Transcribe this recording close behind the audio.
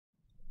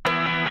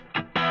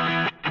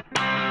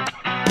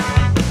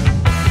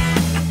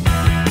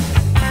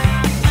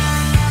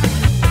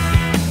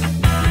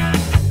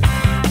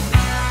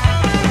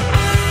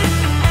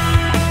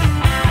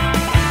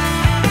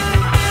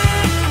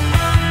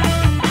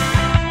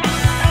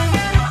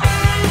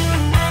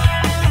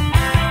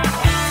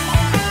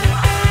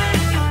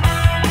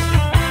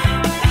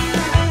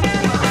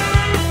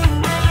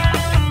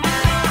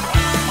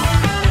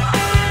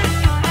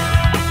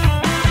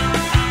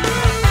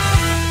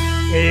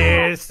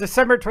It's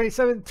December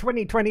 27th,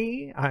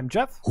 2020. I'm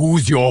Jeff.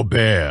 Who's your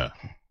bear?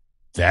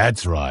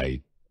 That's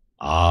right.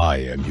 I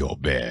am your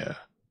bear.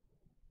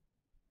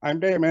 I'm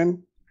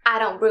Damon. I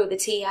don't brew the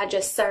tea, I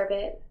just serve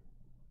it.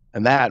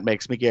 And that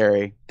makes me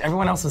Gary.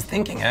 Everyone else is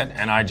thinking it,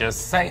 and I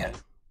just say it.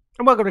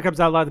 And welcome to Comes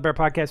Out Loud, the Bear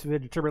Podcast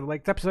with Determined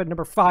Lakes, episode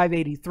number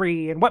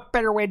 583. And what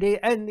better way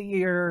to end the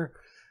year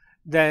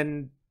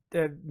than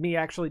me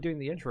actually doing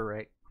the intro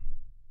right?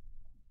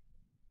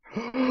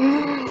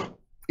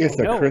 It's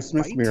a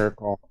Christmas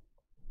miracle.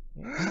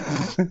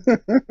 Yeah.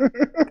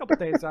 A couple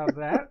days out of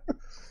that.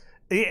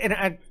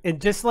 And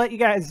just to let you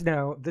guys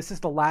know, this is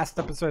the last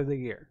episode of the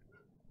year.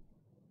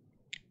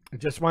 I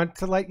just want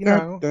to let you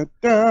know.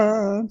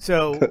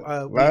 So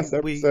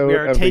we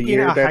are taking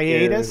a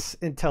hiatus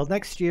until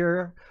next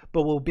year,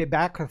 but we'll be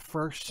back the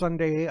first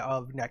Sunday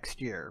of next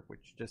year,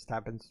 which just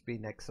happens to be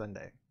next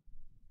Sunday.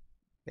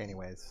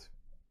 Anyways,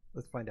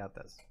 let's find out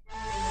this.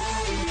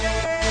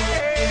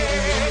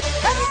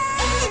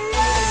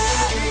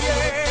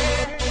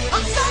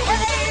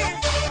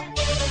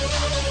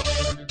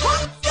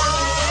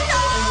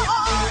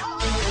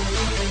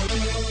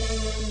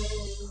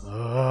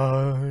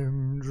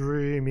 I'm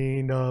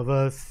dreaming of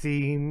a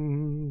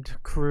themed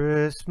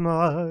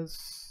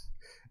Christmas.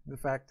 The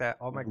fact that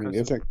all my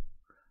Christmas,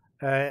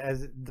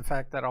 the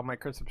fact that all my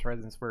Christmas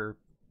presents were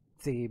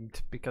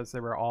themed because they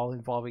were all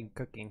involving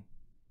cooking.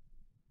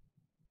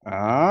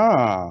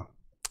 Ah.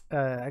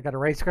 I got a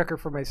rice cooker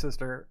for my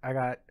sister. I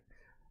got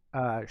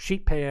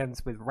sheet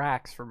pans with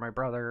racks for my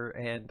brother,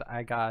 and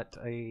I got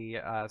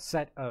a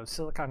set of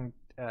silicone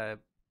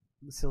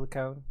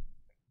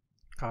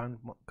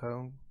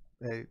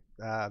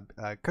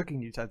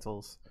cooking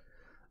utensils.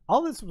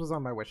 All this was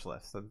on my wish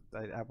list. So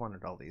I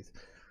wanted all these.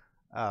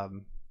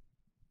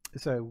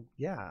 So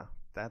yeah,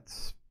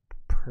 that's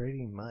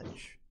pretty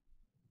much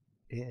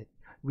it.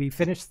 We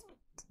finished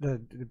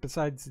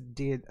besides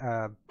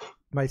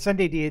my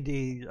Sunday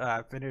D&D,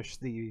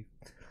 finished the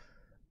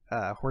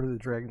Horde of the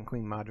Dragon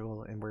Queen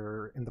module, and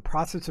we're in the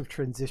process of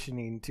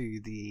transitioning to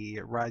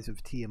the Rise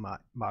of Tiamat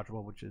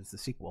module, which is the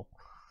sequel.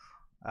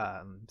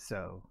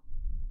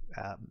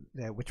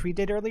 Which we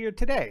did earlier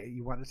today.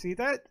 You want to see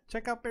that?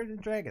 Check out Bears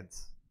and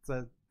Dragons.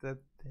 There's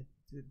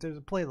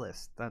a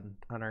playlist on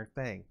our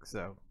thing,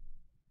 so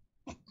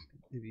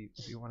if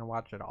you want to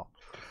watch it all.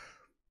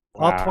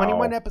 Wow. All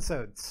 21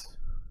 episodes.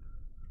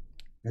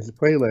 There's a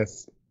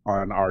playlist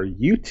on our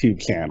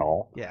YouTube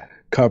channel. Yeah.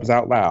 Cubs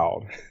Out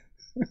Loud.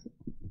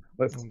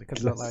 Let's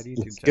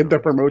get the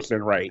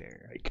promotion right.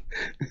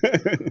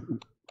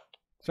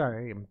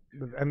 Sorry,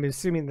 I'm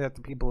assuming that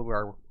the people who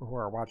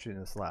are watching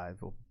this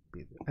live will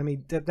be. I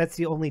mean, that's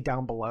the only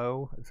down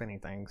below, if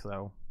anything.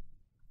 So,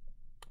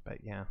 but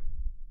yeah.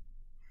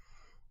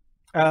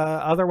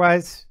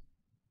 Otherwise,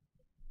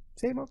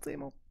 same old,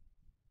 same old.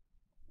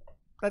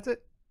 That's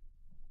it.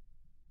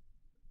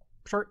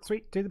 Short,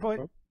 sweet, to the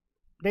point.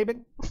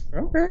 David?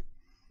 Okay.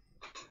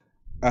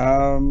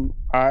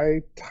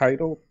 I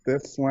titled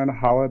this one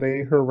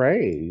Holiday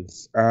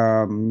Hurrahs.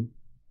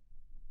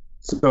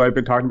 So I've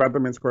been talking about the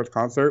Men's Chorus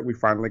concert. We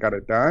finally got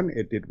it done.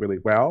 It did really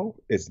well.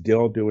 It's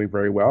still doing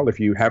very well. If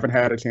you haven't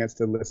had a chance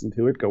to listen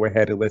to it, go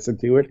ahead and listen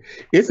to it.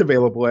 It's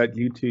available at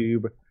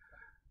YouTube,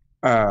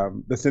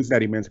 the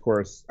Cincinnati Men's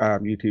Chorus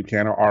YouTube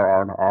channel,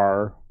 or on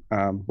our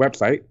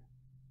website.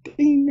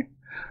 Ding.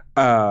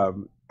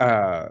 What's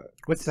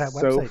that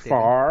website? So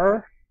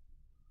far,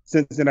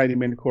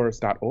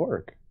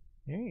 CincinnatiMen'sChorus.org.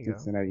 There you go.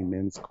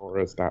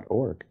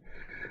 CincinnatiMen'sChorus.org.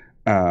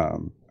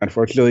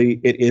 Unfortunately,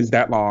 it is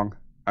that long.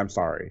 I'm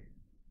sorry.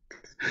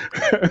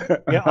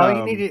 Yeah, all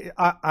you need to,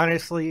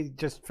 honestly,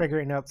 just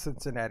figuring out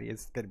Cincinnati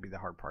is going to be the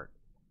hard part.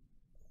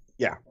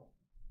 Yeah.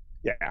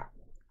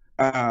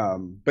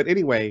 But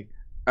anyway,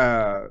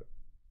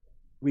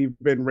 we've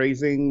been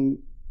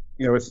raising,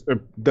 it's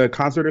the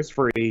concert is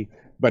free,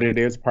 but it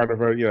is part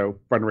of a,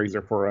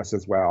 fundraiser for us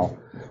as well.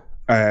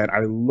 And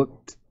I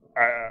looked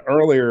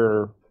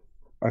earlier,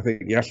 I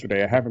think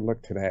yesterday, I haven't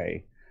looked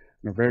today.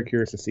 I'm very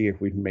curious to see if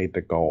we've made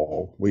the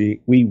goal.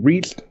 We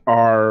reached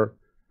our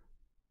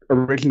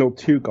original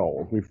 2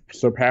 goals. We've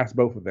surpassed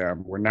both of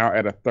them. We're now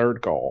at a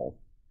 3rd goal,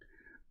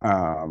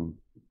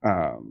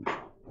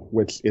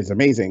 which is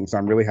amazing. So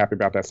I'm really happy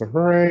about that. So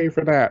hooray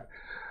for that.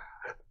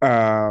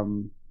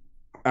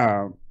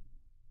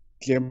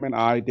 Jim and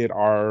I did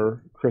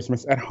our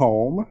Christmas at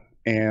home,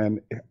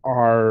 and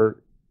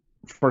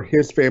for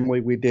his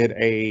family, we did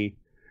a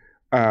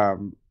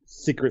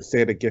Secret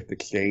Santa gift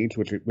exchange,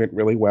 which went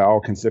really well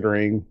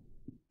considering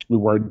we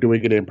weren't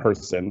doing it in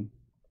person.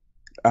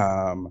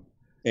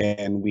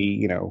 And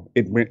we,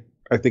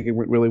 I think it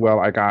went really well.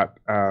 I got,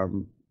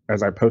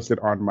 as I posted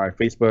on my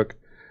Facebook,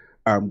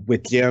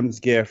 with Jim's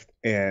gift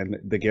and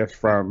the gift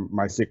from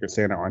my Secret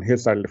Santa on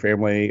his side of the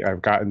family,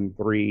 I've gotten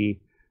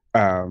 3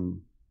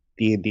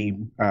 D&D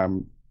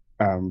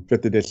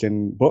 5th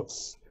edition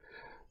books,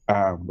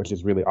 which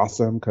is really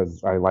awesome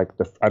because I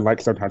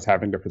like sometimes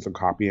having the physical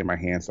copy in my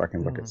hand so I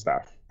can look at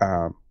stuff.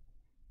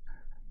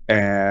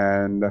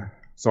 And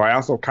so I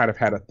also kind of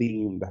had a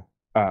themed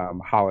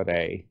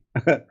holiday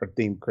or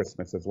themed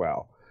Christmas as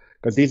well,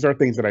 because these are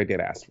things that I did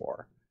ask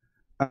for.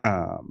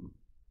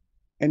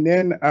 And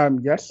then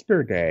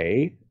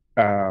yesterday,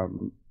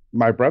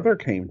 my brother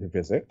came to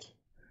visit,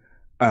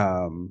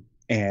 and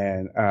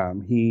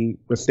he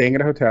was staying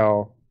at a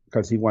hotel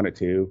because he wanted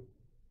to,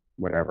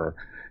 whatever.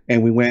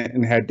 And we went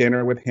and had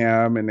dinner with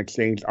him and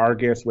exchanged our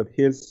gifts with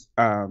him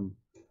and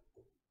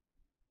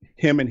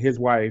his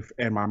wife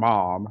and my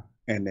mom.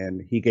 And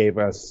then he gave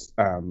us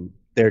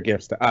their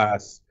gifts to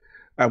us,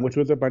 which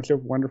was a bunch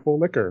of wonderful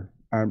liquor.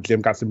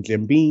 Jim got some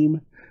Jim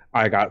Beam.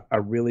 I got a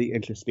really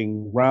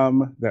interesting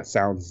rum that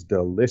sounds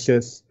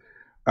delicious.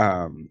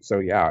 So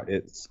yeah,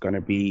 it's going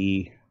to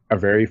be a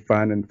very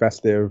fun and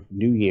festive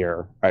New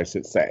Year, I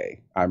should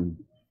say. I'm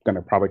going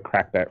to probably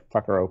crack that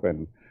fucker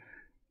open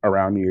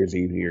around New Year's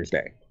Eve, New Year's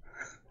Day,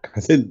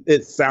 because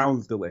it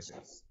sounds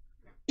delicious.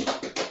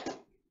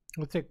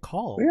 What's it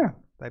called? Yeah,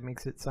 that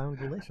makes it sound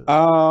delicious.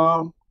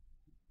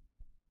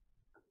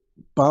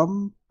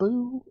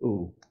 Bamboo.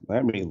 Ooh,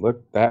 let me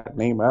look that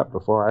name up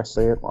before I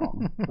say it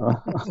wrong.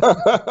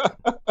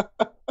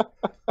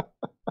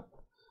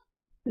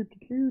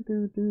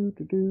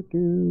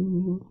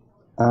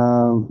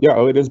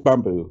 Yeah, it is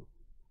Bamboo,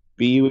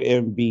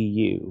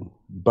 Bumbu.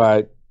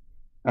 But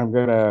I'm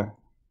gonna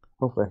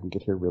hopefully I can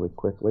get here really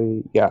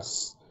quickly.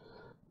 Yes,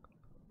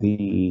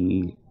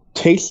 the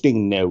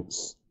tasting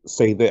notes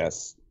say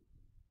this.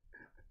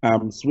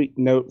 Sweet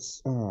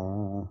notes.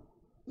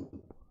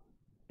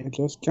 It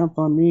just jumped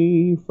on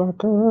me,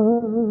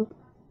 fucker.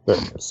 There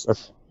it is. Okay.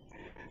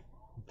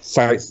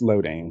 Site's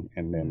loading,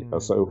 and then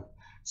also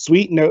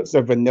sweet notes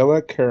of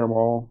vanilla,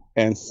 caramel,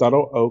 and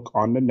subtle oak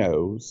on the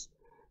nose.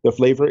 The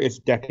flavor is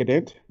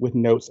decadent with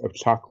notes of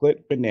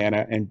chocolate,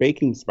 banana, and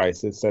baking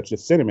spices such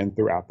as cinnamon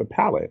throughout the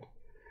palate.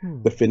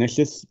 The finish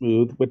is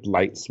smooth with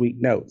light, sweet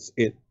notes.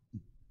 It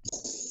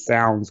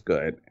sounds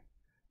good,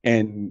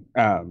 and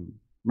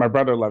my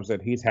brother loves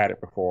it. He's had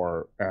it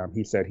before.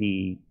 He said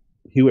he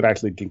would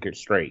actually drink it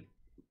straight,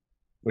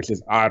 which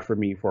is odd for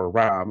me for a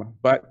rum,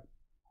 but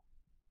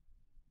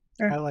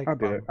I'll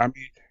do it. I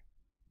mean,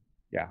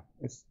 yeah,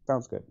 it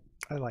sounds good.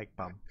 I like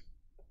bum.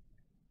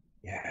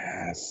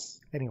 Yes.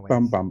 Anyway.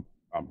 Bum.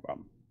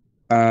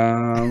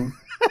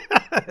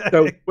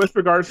 So with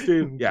regards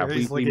to we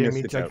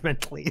missed the joke.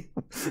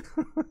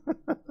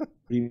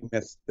 We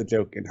missed the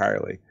joke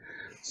entirely.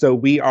 So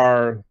we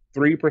are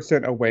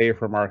 3% away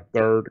from our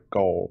third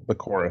goal, the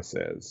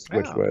choruses,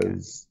 which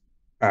was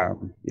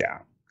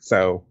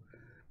so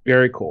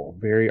very cool,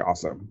 very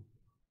awesome.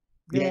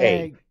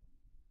 Yay.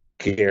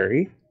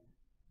 Gary.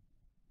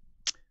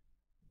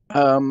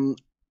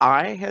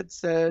 I had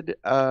said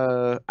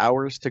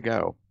hours to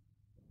go.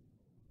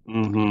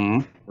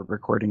 We're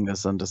recording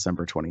this on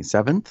December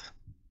 27th.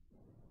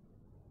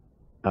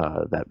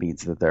 That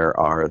means that there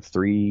are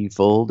 3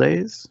 full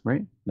days,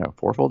 right? No,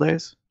 4 full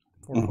days.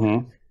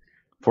 4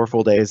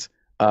 full days.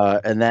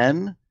 And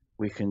then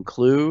we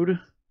conclude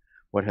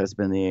what has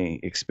been the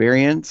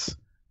experience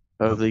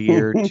of the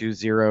year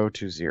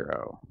 2020.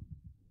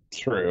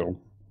 True.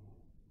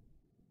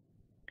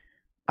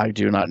 I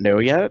do not know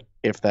yet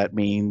if that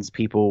means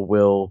people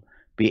will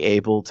be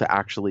able to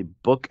actually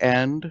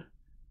bookend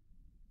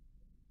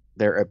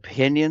their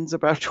opinions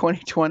about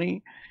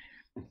 2020.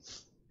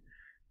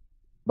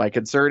 My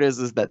concern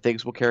is that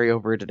things will carry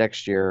over into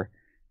next year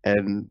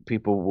and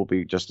people will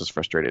be just as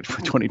frustrated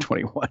for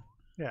 2021.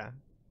 Yeah.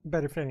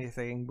 But if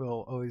anything,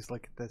 we'll always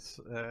look at this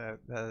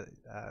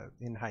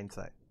in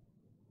hindsight.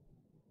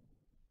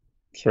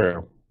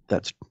 True.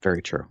 That's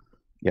very true.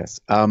 Yes.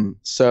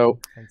 So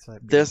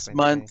this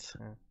month.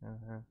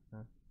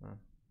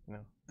 No.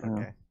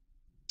 Okay.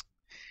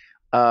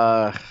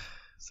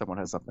 Someone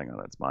has something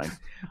on its mind.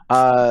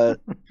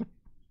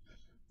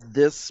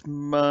 This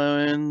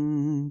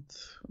month,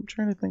 I'm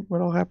trying to think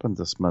what all happened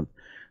this month.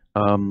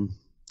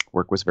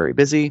 Work was very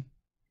busy.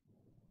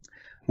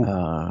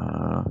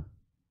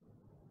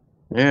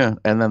 Yeah,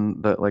 and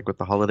then with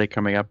the holiday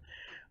coming up,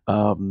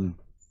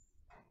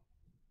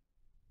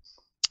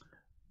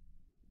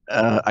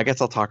 I guess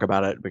I'll talk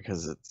about it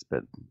because it's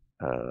been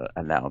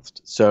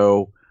announced.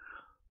 So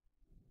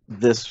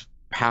this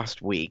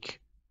past week,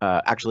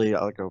 actually,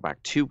 I'll go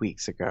back 2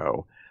 weeks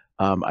ago.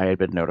 I had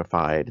been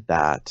notified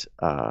that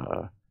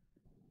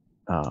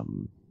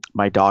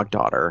my dog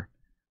daughter,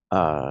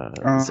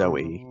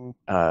 Zoe,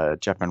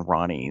 Jeff and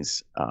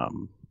Ronnie's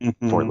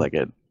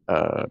 4-legged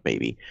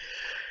baby.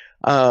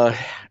 I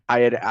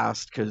had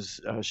asked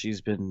because she's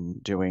been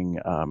doing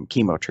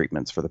chemo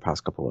treatments for the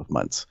past couple of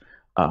months,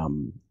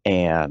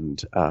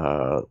 and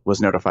was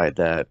notified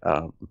that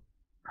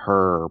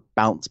her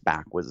bounce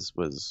back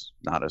was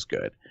not as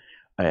good,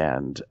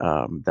 and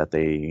that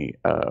they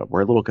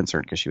were a little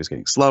concerned because she was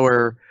getting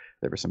slower.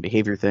 There were some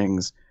behavior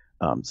things,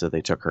 so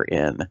they took her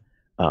in,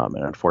 and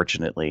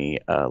unfortunately,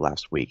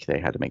 last week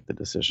they had to make the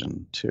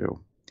decision to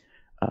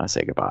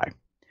say goodbye.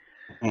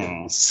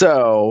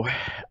 So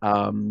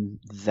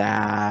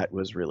that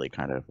was really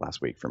kind of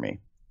last week for me.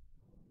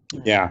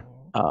 Yeah.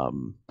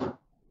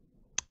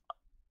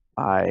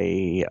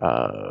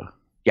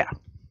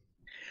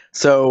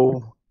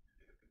 So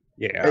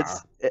Yeah.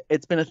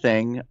 It's been a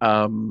thing.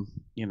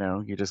 You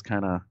know, you just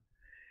kind of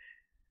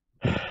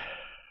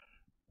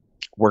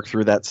work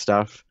through that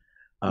stuff.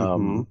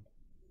 Mhm.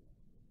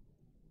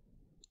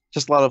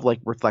 Just a lot of like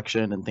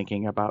reflection and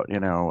thinking about, you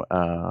know,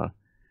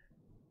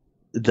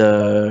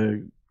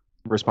 the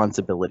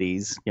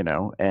responsibilities, you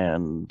know,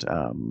 and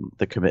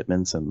the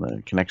commitments and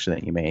the connection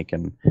that you make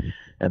and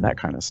that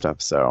kind of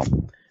stuff. So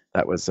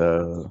that was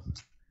a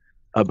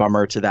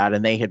bummer to that.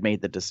 And they had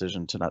made the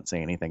decision to not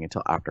say anything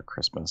until after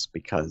Christmas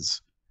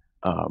because,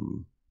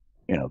 you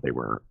know, they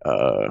were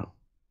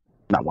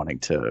not wanting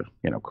to,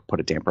 you know, put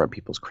a damper on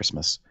people's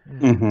Christmas,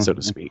 so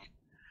to speak.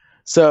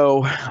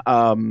 So,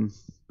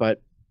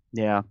 but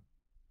yeah,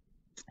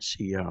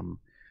 she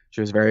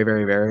was very,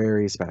 very,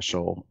 very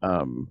special,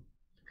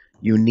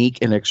 unique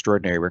and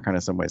extraordinary were kind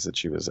of some ways that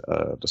she was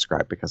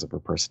described because of her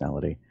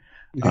personality.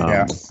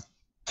 Yes.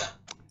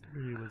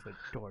 She was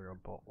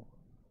adorable.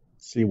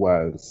 She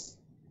was.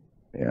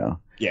 Yeah.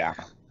 Yeah.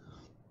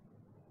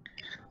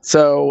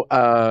 So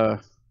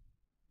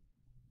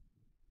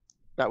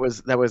that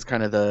was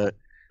kind of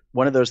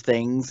one of those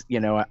things, you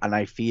know, and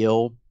I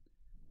feel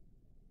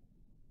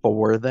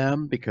for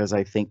them because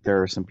I think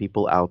there are some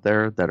people out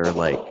there that are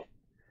like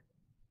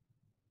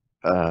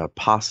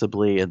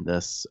possibly in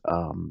this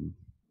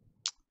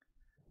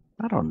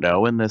I don't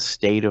know, in this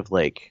state of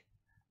like,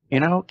 you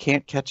know,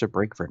 can't catch a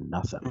break for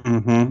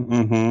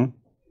nothing.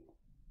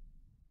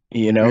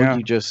 You know, Yeah.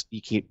 you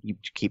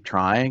keep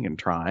trying and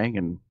trying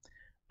and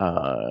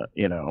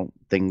you know,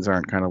 things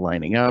aren't kind of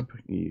lining up.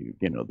 You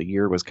know, the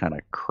year was kind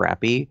of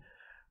crappy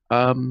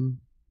all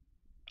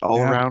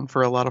around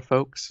for a lot of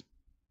folks.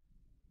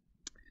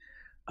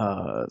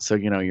 So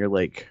you know, you're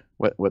like,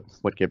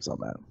 what gives on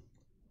that?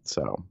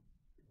 So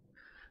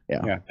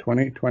yeah.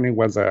 2020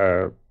 was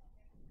I'll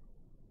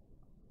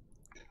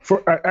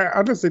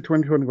just say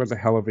 2020 was a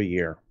hell of a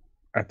year.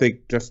 I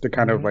think just to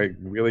kind of like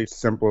really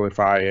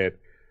simplify it,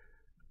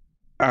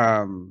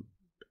 a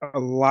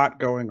lot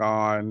going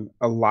on,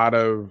 a lot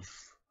of.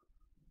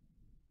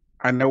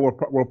 I know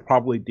we'll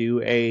probably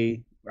do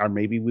or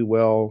maybe we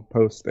will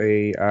post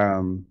a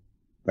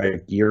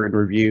like year in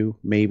review,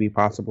 maybe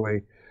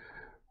possibly,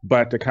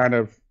 but to kind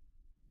of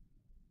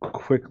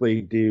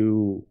quickly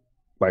do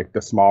like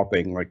the small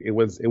thing, like it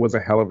was a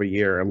hell of a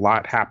year. A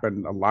lot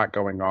happened, a lot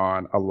going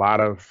on, a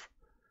lot of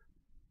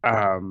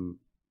I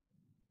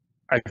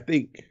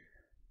think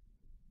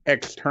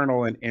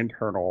external and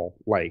internal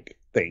like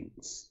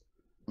things,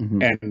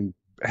 and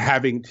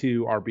having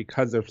to, or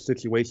because of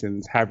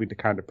situations, having to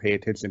kind of pay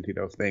attention to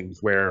those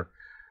things where,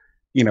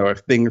 you know, if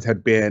things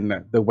had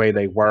been the way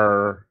they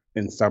were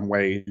in some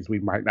ways, we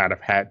might not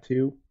have had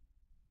to,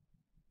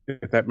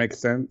 if that makes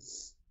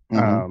sense.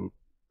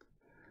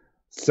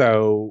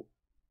 So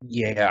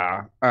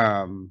yeah,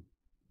 I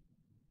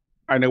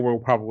know we'll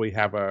probably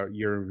have a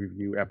year in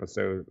review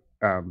episode.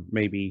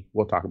 Maybe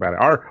we'll talk about it,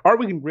 or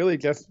we can really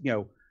just, you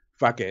know,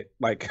 fuck it.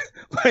 Like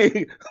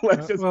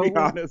let's just be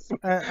honest.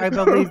 I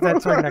believe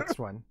that's our next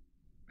one.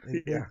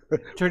 Yeah.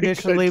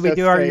 Traditionally, we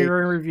do our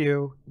year in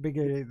review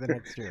beginning of the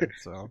next year.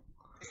 So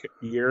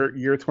year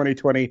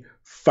 2020,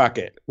 fuck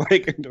it.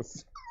 Like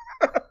just.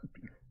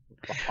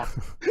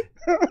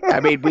 I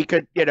mean, we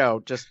could, you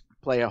know, just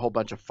play a whole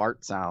bunch of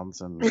fart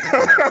sounds and.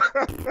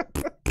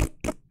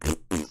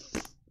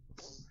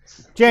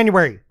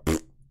 January,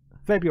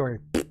 February.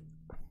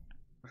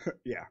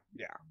 Yeah.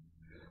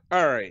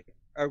 All right.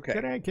 Okay.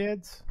 Good night,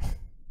 kids.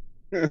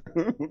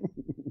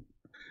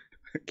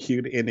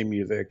 Cue ending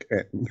music.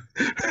 And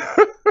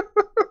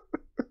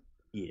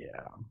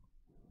Yeah.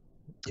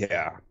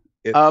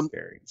 It's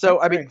scary. So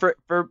I mean,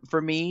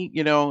 for me,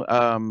 you know,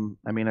 I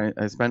mean,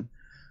 I spent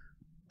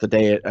the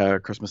day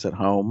at Christmas at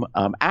home.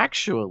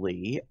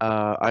 Actually,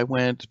 I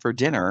went for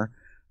dinner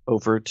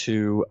over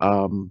to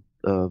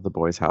the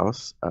boys'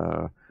 house.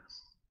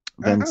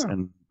 Vince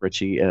and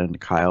Richie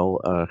and Kyle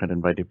had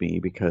invited me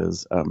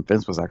because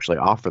Vince was actually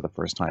off for the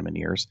first time in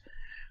years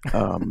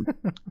on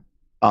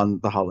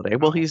the holiday.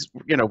 Well, he's,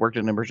 you know, worked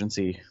in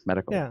emergency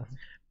medical. Yeah.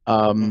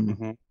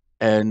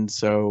 And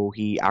so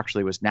he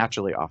actually was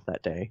naturally off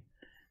that day.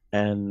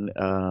 And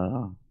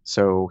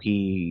so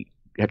he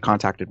had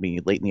contacted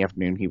me late in the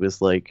afternoon. He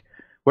was like,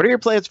 "What are your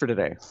plans for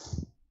today?"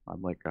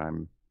 I'm like,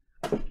 "I'm,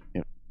 you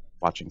know,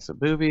 watching some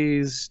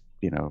movies,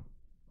 you know,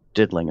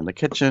 diddling in the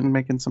kitchen,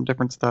 making some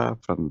different stuff,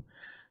 and, you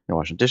know,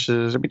 washing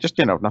dishes. I mean, just,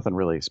 you know, nothing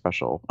really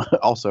special."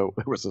 Also,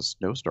 there was a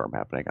snowstorm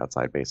happening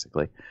outside,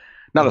 basically.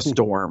 Not a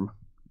storm,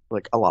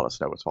 like a lot of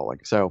snow was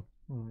falling. So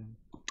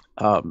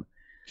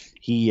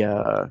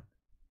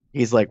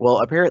he's like, "Well,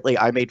 apparently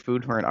I made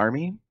food for an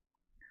army,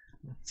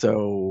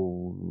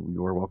 so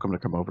you're welcome to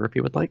come over if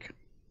you would like."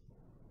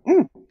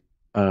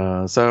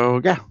 So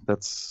yeah,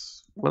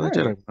 that's what I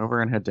did. I went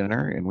over and had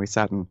dinner, and we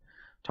sat and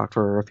talked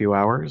for a few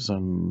hours,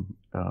 and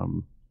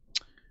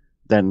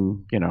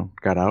then, you know,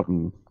 got out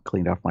and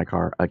cleaned off my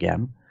car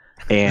again,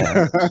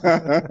 and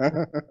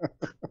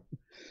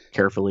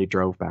carefully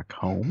drove back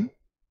home.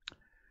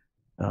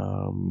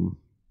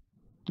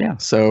 Yeah,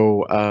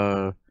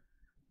 so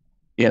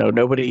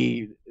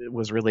nobody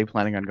was really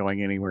planning on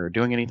going anywhere or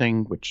doing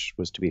anything, which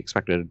was to be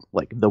expected.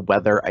 Like the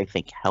weather, I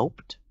think,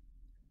 helped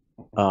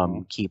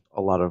keep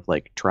a lot of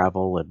like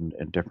travel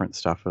and different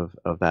stuff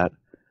of that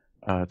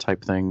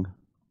type thing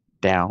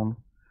down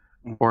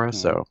for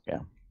us. So yeah,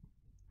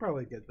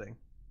 Probably a good thing.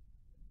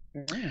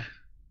 Yeah.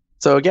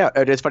 so yeah,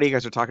 it's funny you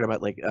guys are talking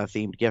about like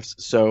themed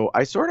gifts. So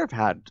I sort of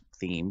had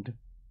themed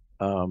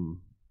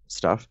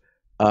stuff.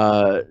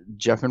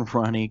 Jeff and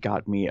Ronnie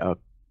got me an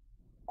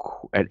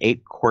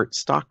 8-quart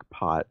stock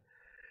pot,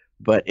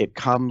 but it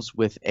comes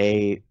with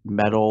a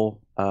metal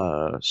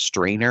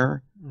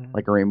strainer,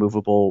 like a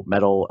removable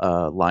metal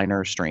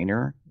liner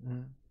strainer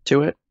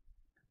to it.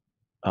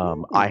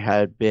 I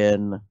had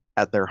been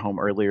at their home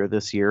earlier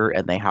this year,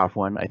 and they have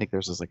one. I think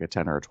theirs is like a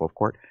 10 or a 12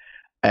 quart,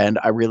 and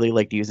I really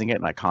liked using it,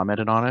 and I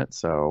commented on it.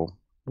 So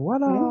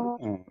what up?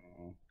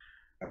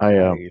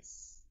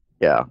 Nice.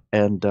 Yeah,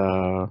 and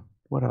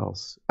what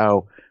else?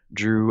 Oh,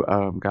 Drew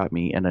got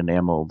me an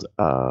enameled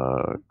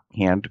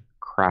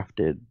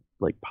handcrafted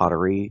like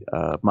pottery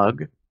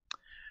mug.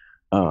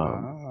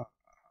 So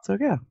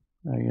yeah,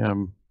 I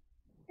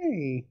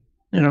Hey.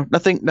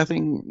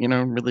 nothing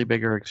really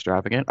big or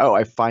extravagant. Oh,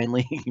 I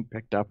finally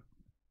picked up,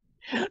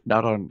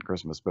 not on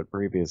Christmas but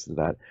previous to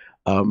that,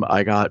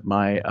 I got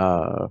my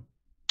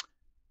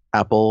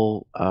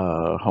Apple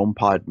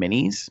HomePod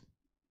minis,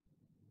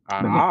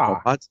 the mini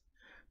HomePods,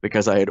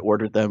 because I had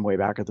ordered them way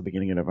back at the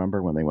beginning of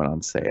November when they went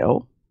on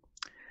sale,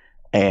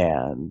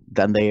 and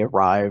then they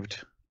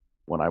arrived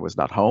when I was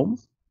not home.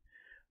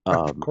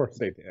 Of course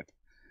they did.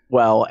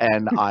 Well,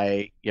 and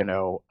I,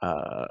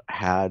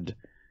 had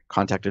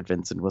contacted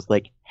Vince and was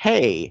like,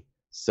 hey,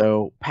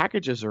 so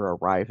packages are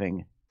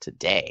arriving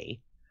today,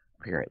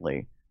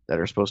 apparently, that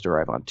are supposed to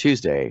arrive on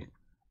Tuesday.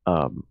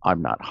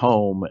 I'm not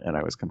home, and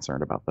I was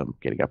concerned about them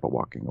getting up and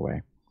walking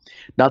away.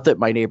 Not that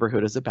my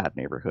neighborhood is a bad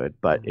neighborhood,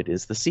 but it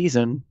is the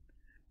season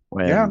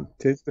when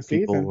tis the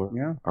people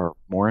season. are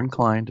more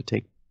inclined to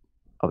take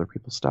other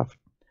people's stuff.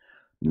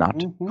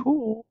 Not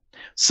cool.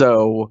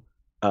 So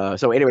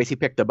anyways, he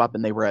picked them up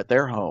and they were at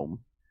their home.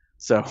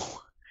 So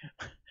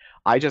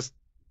I just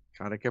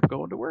kind of kept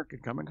going to work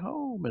and coming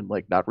home and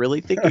like not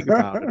really thinking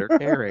about it or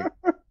caring.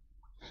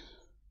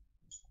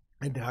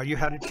 And now you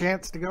had a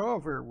chance to go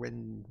over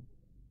when.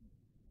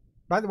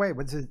 By the way,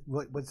 was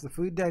the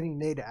food that he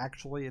made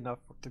actually enough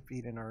to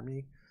feed an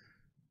army?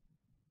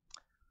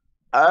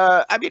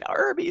 I mean,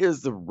 army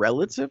is the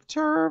relative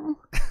term.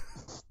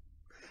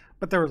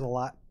 But there was a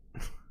lot.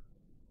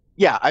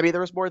 Yeah, I mean, there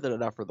was more than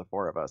enough for the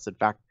 4 of us. In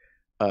fact,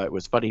 it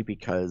was funny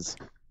because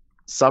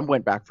some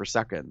went back for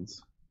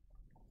seconds.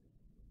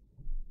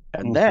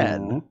 And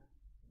then,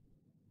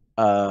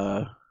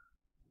 I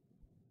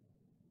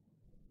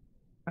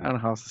don't know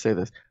how else to say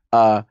this.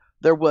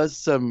 There was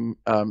some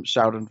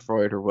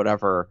Schadenfreude or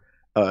whatever,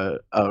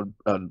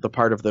 the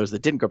part of those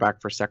that didn't go back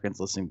for seconds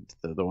listening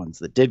to the ones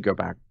that did go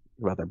back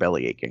about their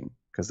belly aching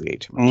because they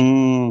ate too much.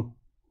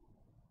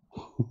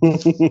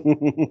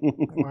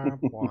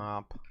 Womp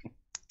womp.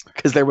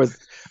 Because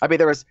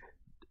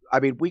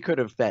we could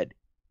have fed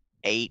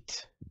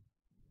 8.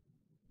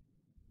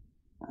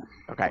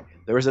 Okay,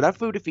 there was enough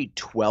food to feed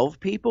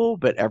 12 people,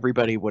 but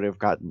everybody would have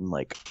gotten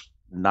like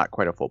not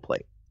quite a full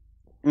plate.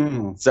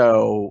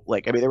 So,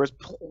 like, I mean, there was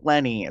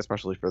plenty,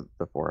 especially for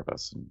the 4 of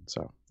us. And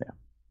so, yeah,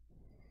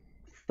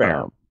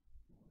 fair.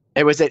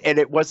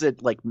 It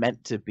wasn't like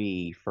meant to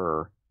be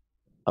for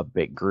a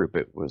big group.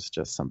 It was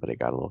just somebody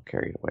got a little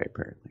carried away,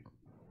 apparently.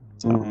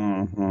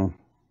 So,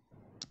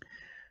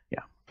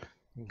 yeah,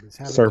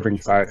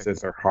 serving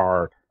sizes are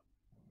hard.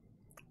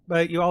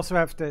 But you also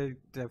have to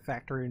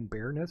factor in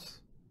bareness.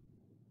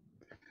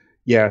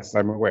 Yes,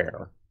 I'm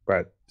aware,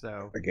 but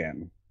So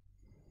again,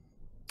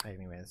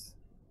 anyways.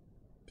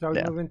 So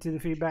we move into the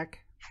feedback?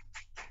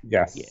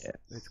 Yes. Yeah.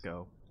 Let's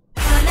go.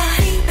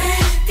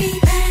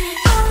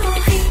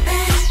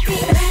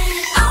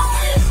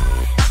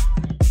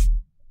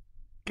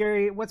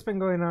 Gary, what's been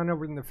going on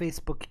over in the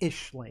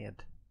Facebook-ish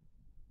land?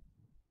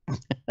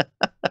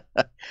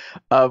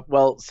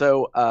 Well,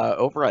 so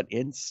over on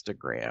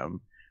Instagram,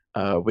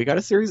 we got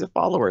a series of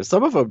followers.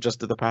 Some of them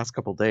just in the past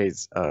couple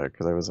days,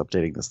 because I was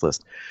updating this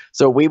list.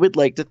 So we would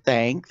like to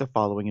thank the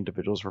following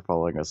individuals for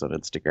following us on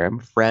Instagram: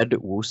 Fred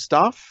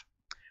Wusthoff,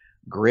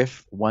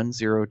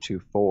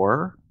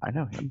 Griff1024, I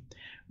know him.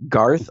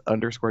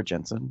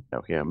 Garth_Jensen,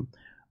 know him.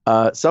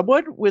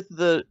 Someone with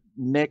the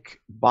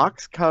nick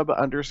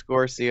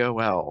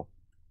BoxCub_COL.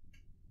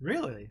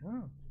 Really?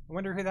 Oh, I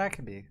wonder who that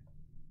could be.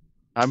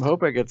 I'm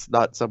hoping it's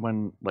not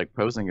someone like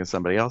posing as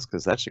somebody else,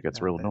 because that shit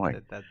gets real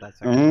annoying. That's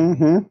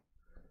I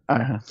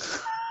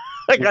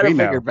kind of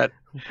figured, but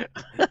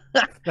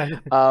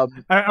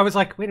I was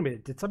like, wait a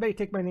minute, did somebody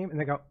take my name? And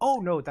they go, oh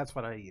no, that's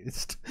what I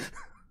used.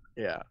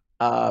 Yeah.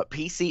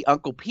 PC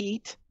Uncle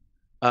Pete.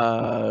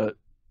 So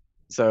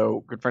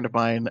good friend of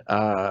mine,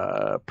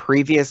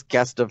 previous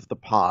guest of the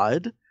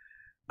pod.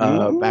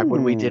 Back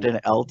when we did an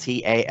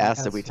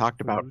LTAS and we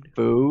talked about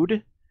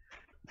food.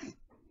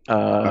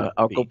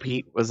 Uncle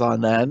Pete was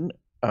on then.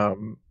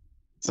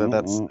 So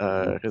that's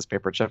his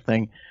paper chip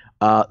thing.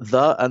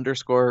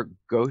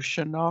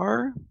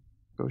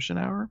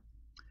 The_Goshenar.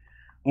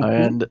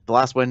 And the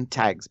last one,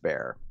 Tags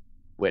Bear,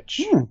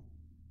 which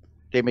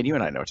Damon, you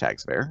and I know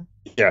Tags Bear.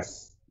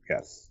 Yes.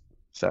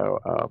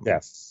 So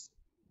yes.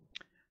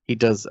 He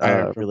does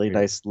really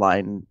nice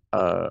line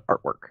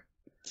artwork.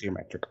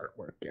 Geometric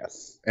artwork,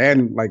 yes.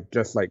 And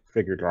just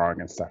figure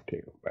drawing and stuff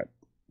too. But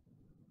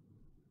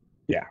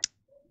yeah.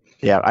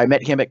 Yeah, I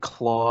met him at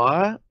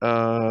Claw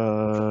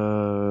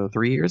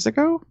 3 years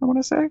ago, I want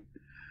to say.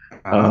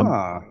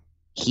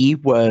 He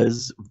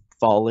was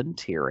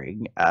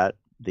volunteering at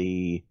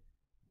the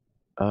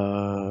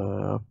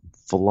vlogging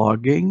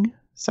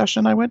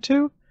session I went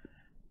to.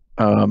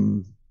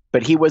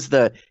 But he was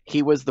the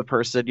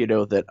person,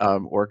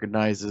 that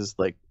organizes,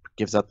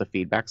 gives out the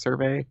feedback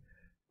survey.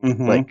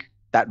 Like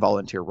that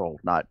volunteer role,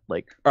 not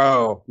right.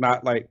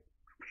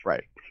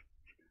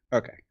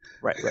 Okay.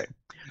 Right.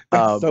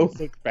 I'm so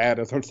bad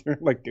as I'm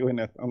doing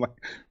this. I'm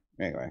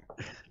anyway.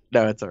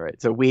 No, it's all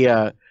right. So we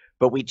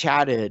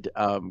chatted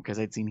because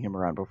I'd seen him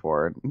around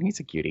before, and he's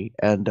a cutie.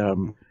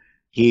 And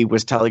he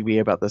was telling me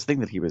about this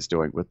thing that he was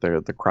doing with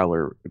the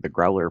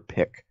growler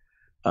pick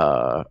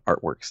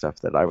artwork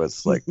stuff that I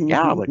was like,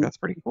 yeah, that's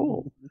pretty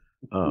cool.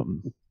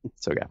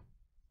 So yeah.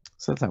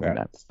 So that's how we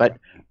met. But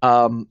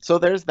so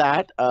there's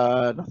that.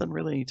 Nothing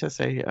really to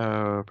say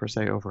per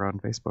se over on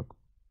Facebook.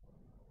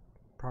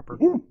 Proper.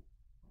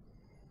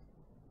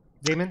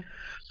 Damon?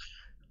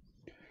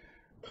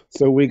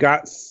 So we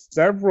got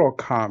several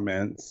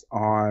comments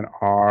on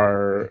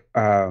our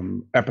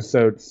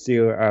episode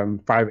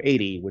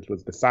 580, which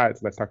was the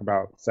sides. Let's talk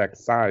about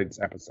sex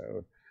sides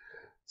episode.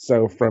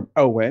 So from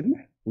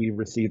Owen, we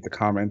received the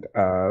comment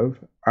of,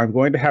 I'm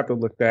going to have to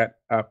look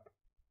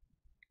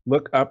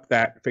up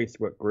that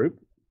Facebook group.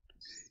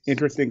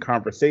 Interesting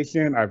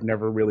conversation. I've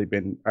never really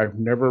been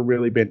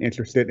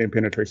interested in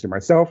penetration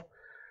myself.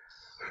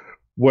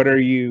 What are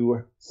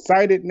you?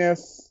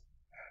 Sidedness?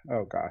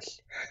 Oh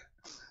gosh.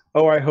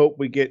 Oh, I hope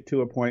we get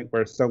to a point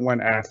where someone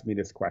asks me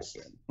this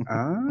question.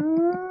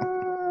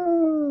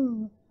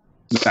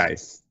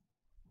 Nice.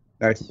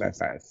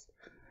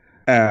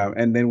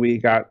 And then we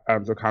got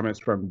some comments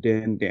from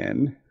Din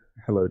Din.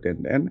 Hello,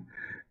 Din Din.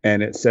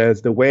 And it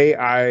says, the way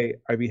I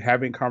be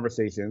having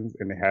conversations,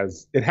 and it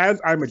has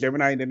I'm a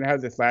Gemini, and then it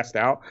has it slashed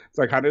out.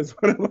 So I kind of just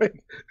want to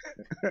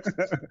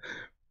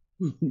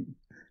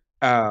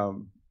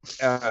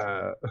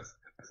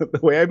the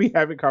way I be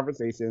having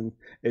conversations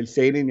and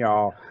shading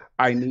y'all,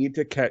 I need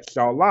to catch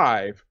y'all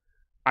live.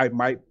 I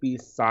might be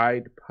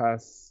side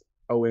plus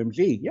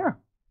OMG. Yeah.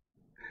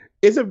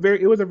 It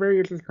was a very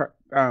interesting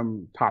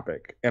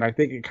topic, and I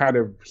think it kind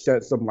of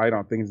sheds some light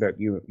on things that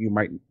you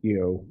might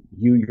you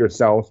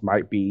yourselves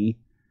might be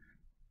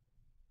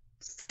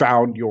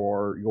found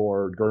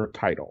your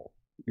title,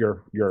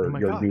 your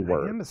new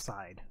word. I am a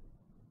side.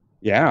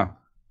 Yeah,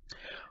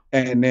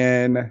 and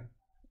then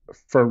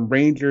from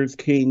Rangers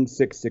King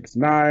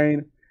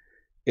 669,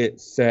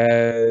 it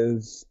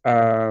says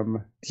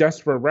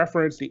just for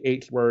reference, the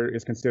H word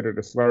is considered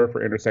a slur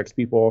for intersex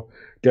people.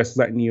 Just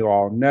letting you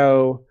all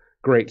know.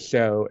 Great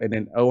show. And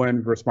then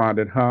Owen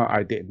responded,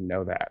 I didn't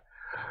know that.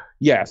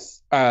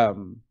 Yes.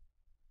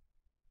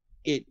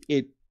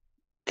 It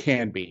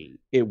can be.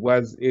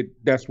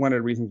 That's one of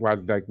the reasons why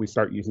we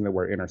start using the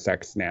word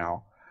intersex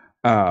now.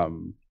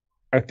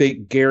 I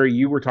think, Gary,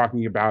 you were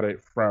talking about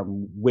it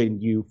from when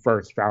you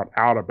first found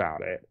out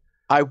about it.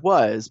 I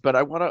was, but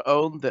I want to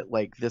own that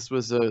this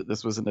was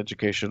an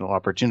educational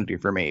opportunity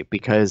for me,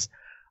 because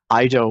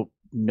I don't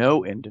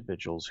know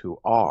individuals who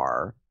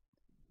are.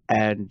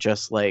 And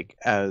just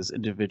as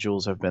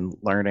individuals have been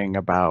learning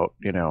about,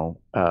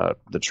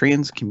 the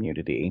trans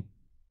community,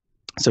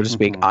 so to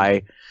speak,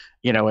 I,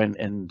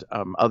 and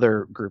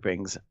other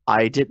groupings,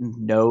 I didn't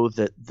know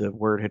that the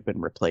word had been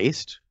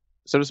replaced,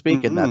 so to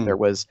speak, and that there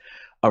was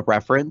a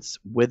reference.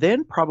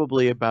 Within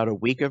probably about a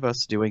week of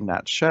us doing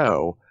that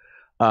show,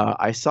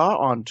 I saw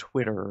on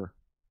Twitter,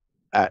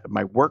 at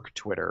my work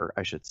Twitter,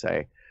 I should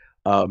say,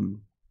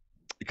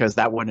 because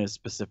that one is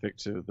specific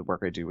to the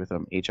work I do with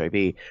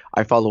HIV.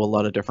 I follow a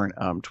lot of different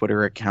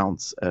Twitter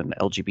accounts and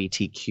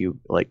LGBTQ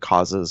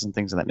causes and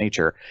things of that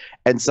nature.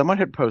 And someone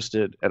had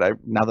posted, and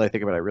now that I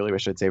think about it, I really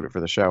wish I'd saved it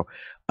for the show,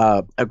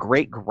 a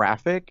great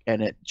graphic,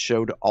 and it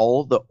showed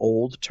all the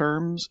old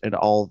terms and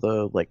all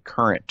the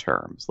current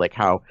terms,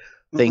 how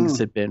things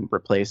had been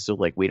replaced. So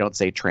we don't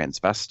say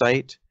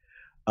transvestite,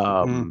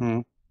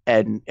 and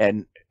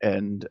in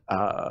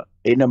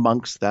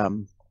amongst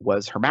them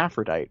was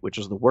hermaphrodite, which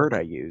was the word I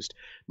used.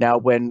 Now,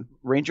 when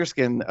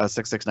Rangerskin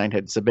 669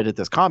 had submitted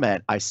this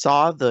comment, I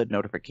saw the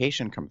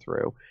notification come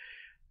through,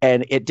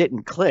 and it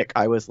didn't click.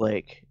 I was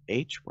like,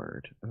 H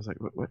word? I was like,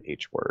 what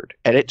H word?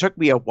 And it took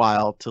me a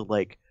while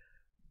to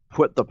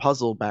put the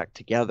puzzle back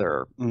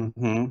together.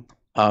 It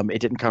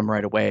didn't come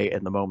right away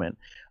in the moment.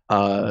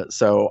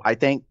 So I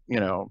thank,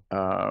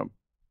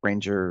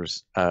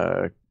 Rangers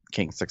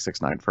King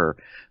 669 for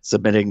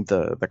submitting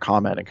the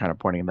comment and kind of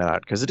pointing that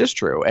out, because it is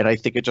true, and I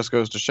think it just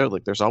goes to show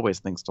there's always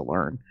things to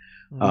learn.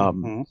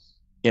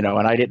 and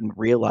I didn't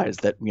realize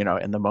that,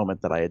 in the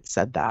moment that I had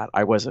said that,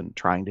 I wasn't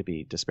trying to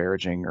be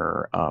disparaging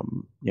or,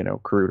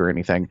 crude or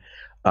anything.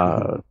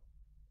 It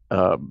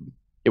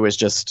was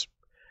just,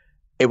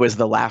 it was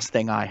the last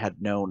thing I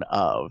had known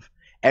of.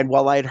 And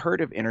while I had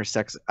heard of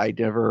intersex, I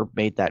never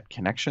made that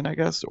connection, I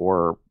guess,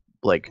 or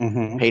like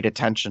paid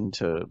attention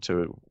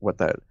to what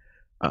that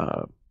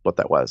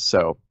was.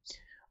 So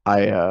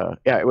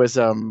it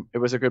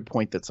was a good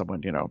point that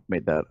someone,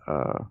 made that,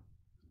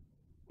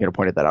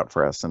 pointed that out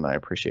for us. And I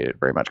appreciate it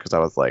very much, because I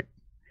was like,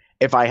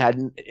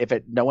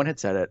 no one had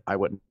said it, I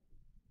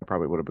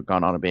probably would have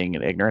gone on and being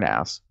an ignorant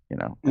ass,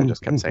 and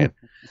just kept saying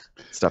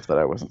stuff that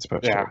I wasn't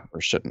supposed to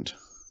or shouldn't,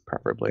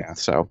 preferably. Yeah.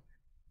 So,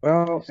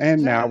 well,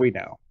 and now we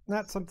know.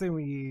 Not something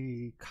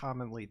we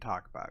commonly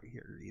talk about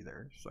here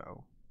either.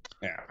 So,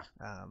 yeah,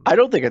 I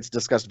don't think it's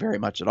discussed very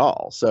much at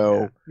all.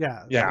 So,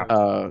 yeah.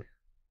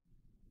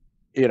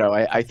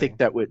 I think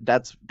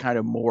that's kind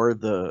of more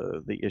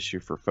the issue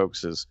for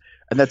folks is,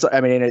 and that's, I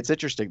mean, it's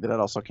interesting that it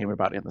also came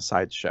about in the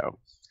side show.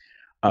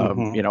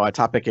 A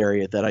topic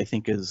area that I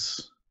think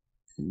is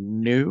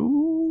new-ish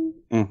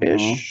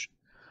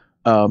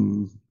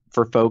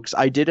for folks.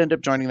 I did end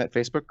up joining that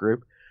Facebook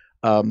group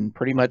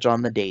pretty much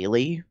on the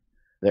daily.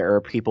 There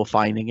are people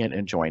finding it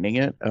and joining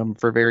it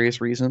for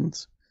various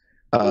reasons.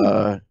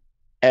 And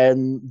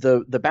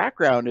the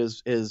background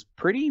is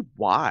pretty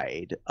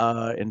wide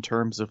in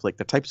terms of like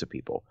the types of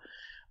people,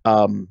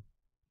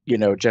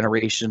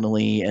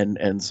 generationally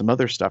and some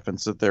other stuff.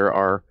 And so there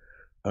are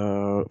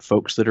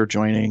folks that are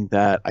joining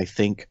that I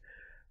think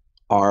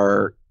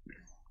are,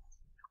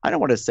 I don't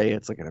want to say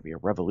it's like going to be a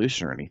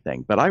revolution or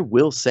anything, but I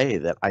will say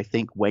that I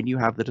think when you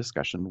have the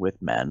discussion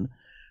with men,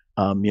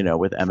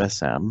 with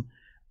MSM,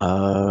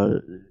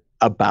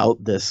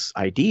 about this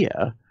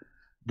idea,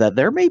 that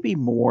there may be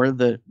more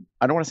that,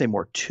 I don't want to say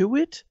more to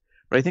it,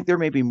 but I think there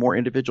may be more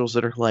individuals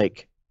that are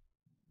like,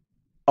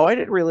 oh, I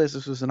didn't realize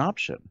this was an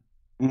option.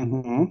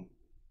 And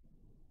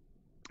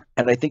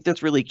I think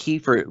that's really key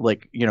for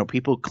like,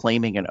 people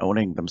claiming and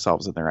owning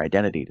themselves and their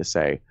identity to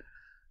say,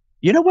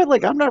 you know what,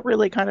 like, I'm not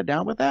really kind of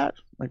down with that.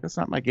 Like, that's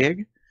not my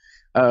gig.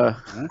 And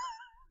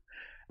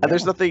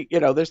there's nothing,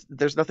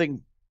 there's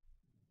nothing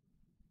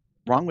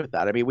wrong with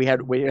that. I mean, we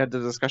had the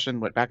discussion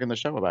back in the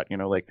show about,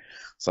 like,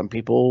 some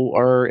people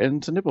are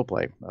into nipple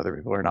play, other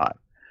people are not.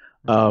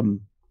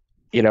 And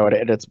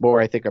it's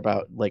more, I think,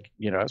 about like,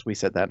 as we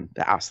said then,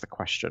 to ask the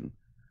question,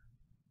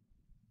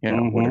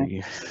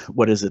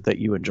 what is it that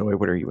you enjoy?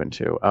 What are you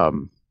into?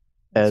 And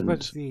I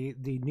suppose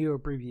the new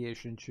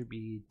abbreviation should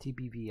be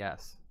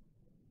TBVS,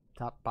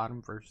 top,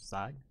 bottom, versus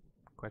side, ?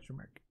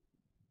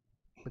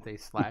 With a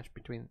slash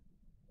between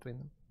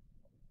them.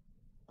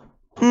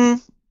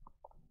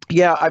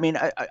 Yeah, I mean,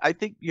 I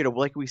think,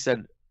 like we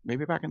said,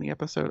 maybe back in the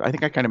episode, I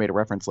think I kind of made a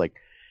reference, like,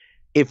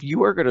 if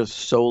you are going to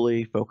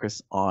solely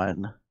focus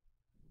on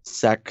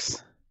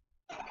sex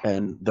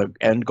and the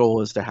end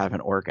goal is to have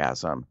an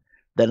orgasm,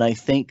 then I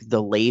think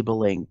the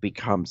labeling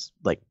becomes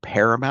like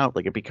paramount,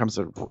 like it becomes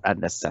a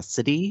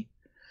necessity,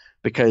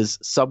 because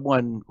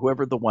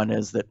whoever the one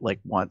is that like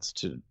wants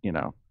to,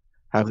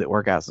 have the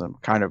orgasm,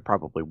 kind of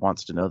probably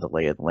wants to know the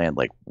lay of the land,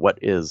 like what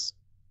is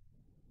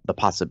the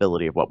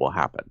possibility of what will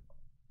happen.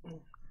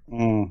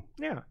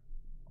 Yeah,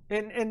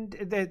 and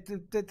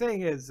the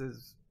thing is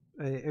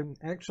and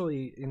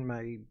actually in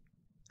my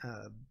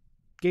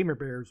Gamer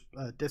Bears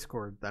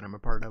Discord that I'm a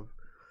part of,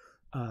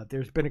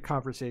 there's been a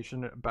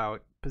conversation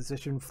about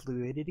position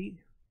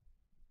fluidity,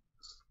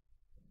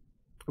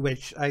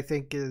 which I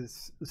think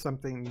is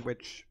something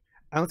which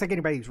I don't think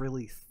anybody's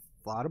really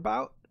thought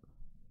about,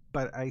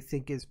 but I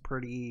think is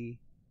pretty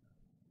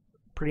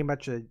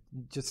much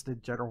just a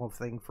general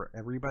thing for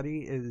everybody.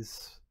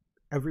 Is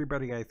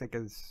everybody, I think,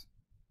 is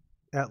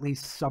at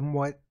least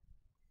somewhat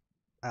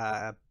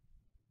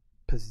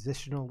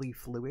positionally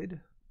fluid,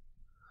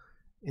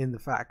 in the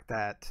fact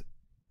that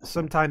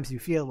sometimes you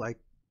feel like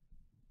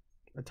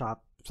a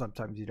top,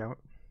 sometimes you don't.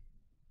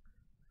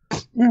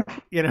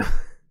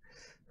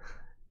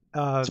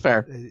 It's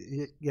fair.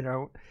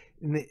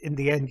 In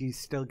the end, you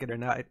still get a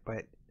nut,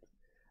 but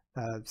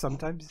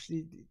sometimes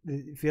you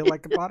feel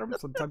like a bottom,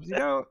 sometimes you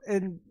don't,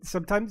 and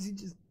sometimes you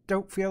just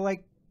don't feel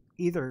like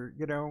either.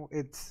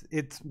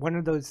 It's one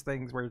of those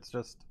things where it's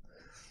just,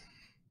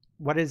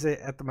 what is it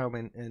at the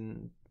moment,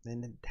 and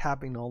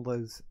having all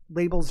those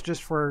labels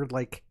just for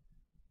like,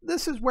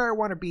 this is where I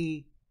want to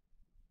be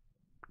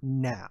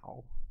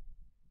now.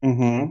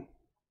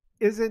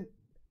 Isn't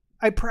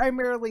I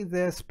primarily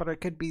this, but I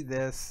could be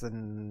this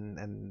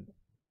and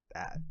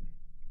that.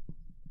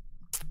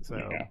 So,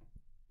 yeah.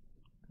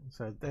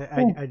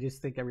 I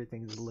just think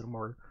everything's a little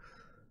more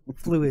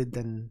fluid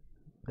than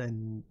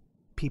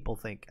people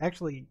think.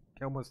 Actually,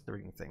 almost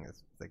everything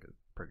is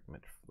pretty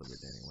much fluid,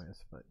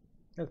 anyways. But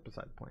that's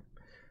beside the point.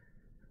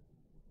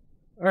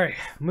 All right,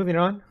 moving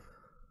on.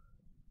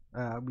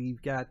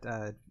 We've got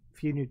a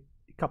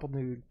couple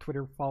new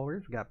Twitter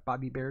followers. We got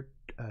Bobby Bear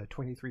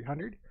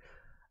 2300,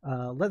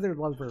 Leather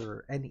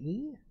Lover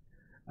NE,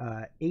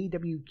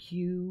 AWQ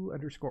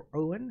 _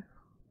 Owen,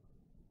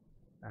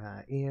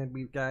 and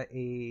we've got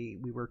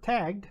we were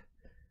tagged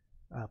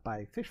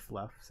by Fish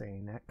Fluff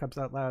saying that comes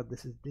out loud.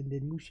 This is Din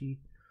Din Mushi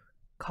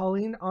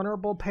calling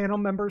honorable panel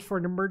members for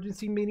an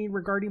emergency meeting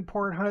regarding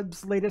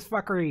Pornhub's latest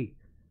fuckery.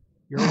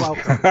 You're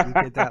welcome.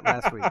 We did that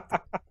last week.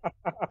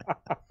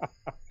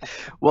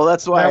 Well,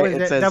 that's why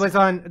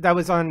that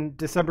was on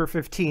December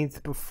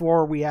 15th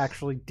before we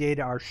actually did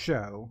our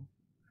show,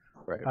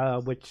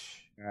 right.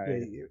 Which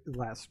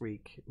last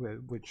week,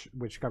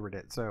 which covered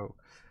it. So,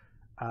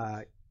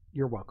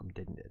 you're welcome,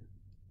 Din Din.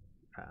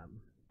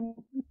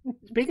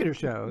 Speaking of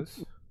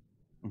shows,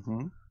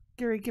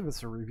 Gary, give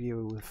us a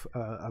review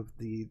of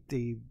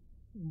the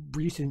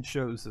recent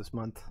shows this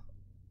month.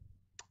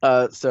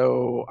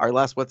 So our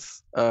last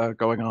What's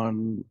Going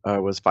On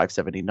was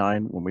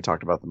 579 when we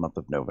talked about the month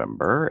of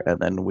November. And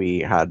then we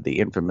had the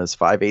infamous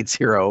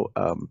 580,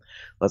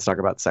 Let's Talk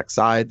About Sex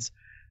Sides.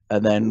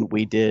 And then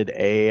we did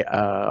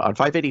on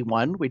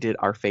 581, we did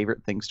our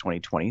favorite things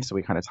 2020. So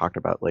we kind of talked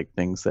about like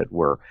things that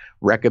were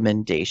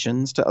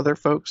recommendations to other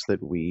folks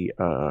that we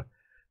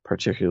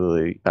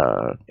particularly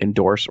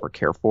endorse or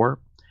care for.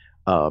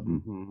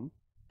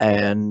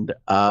 And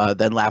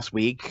then last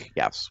week,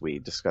 yes, we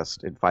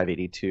discussed in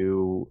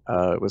 582,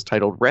 it was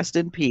titled Rest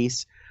in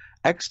Peace,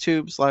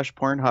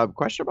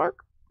 Xtube/Pornhub ?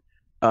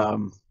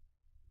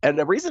 And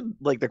the reason,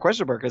 like the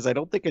question mark, is I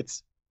don't think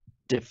it's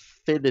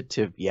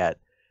definitive yet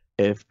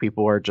if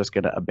people are just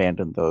going to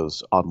abandon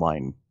those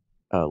online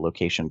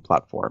location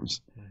platforms.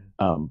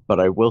 But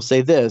I will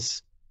say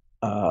this,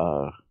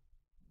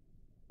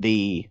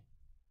 the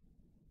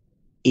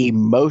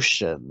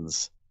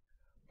emotions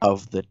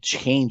of the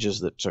changes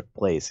that took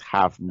place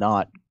have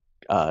not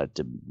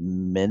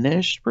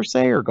diminished per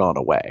se or gone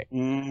away.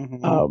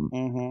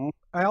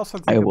 I also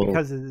think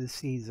because of the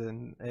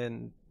season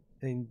and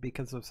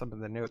because of some of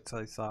the notes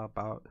I saw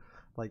about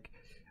like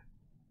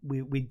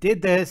we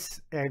did this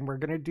and we're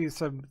gonna do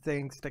some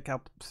things to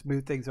help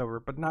smooth things over,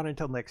 but not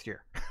until next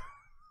year.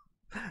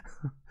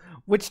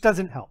 Which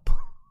doesn't help.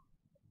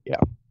 Yeah.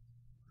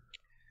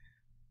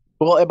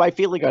 Well, and my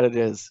feeling on it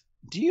is,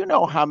 do you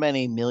know how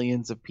many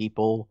millions of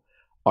people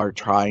are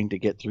trying to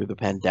get through the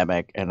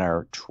pandemic and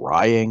are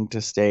trying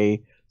to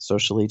stay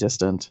socially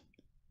distant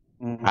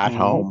at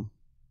home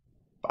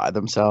by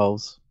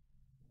themselves,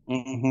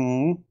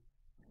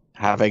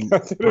 having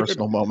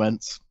personal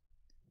moments?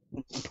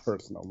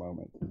 Personal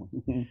moments.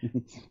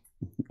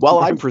 Well,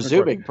 I'm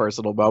presuming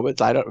personal moments.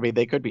 I mean,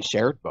 they could be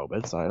shared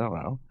moments. I don't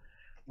know.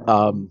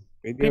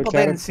 People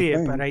didn't see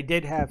it, but I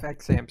did have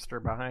X Hamster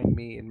behind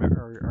me in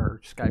our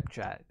Skype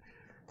chat.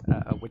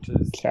 Which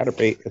is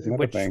Chatterbait is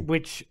another thing.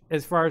 Which,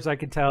 as far as I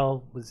can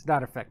tell, was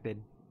not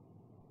affected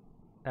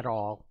at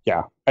all.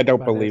 Yeah, I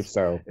don't believe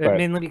so. But...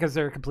 Mainly because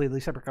they're a completely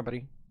separate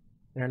company.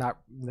 They're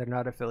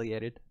not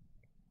affiliated.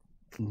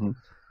 The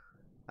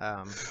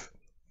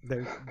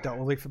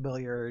only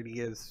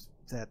familiarity is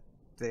that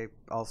they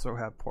also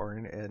have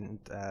porn and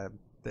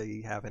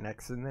they have an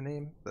X in the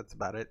name. That's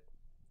about it.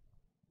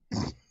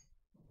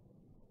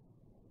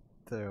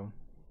 So,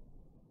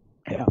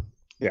 yeah.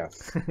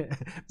 Yes.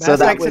 So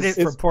that exited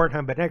from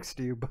Pornhub and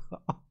Xtube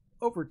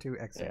over to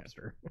X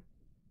Hamster.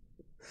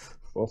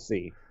 We'll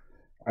see.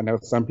 I know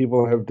some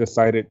people have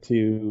decided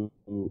to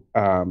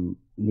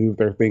move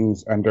their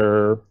things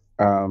under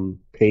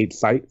paid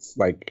sites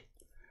like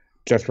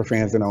Just for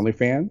Fans and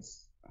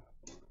OnlyFans.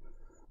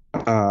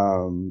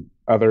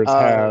 Others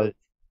have.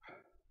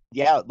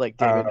 Yeah, like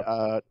David,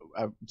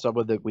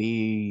 someone that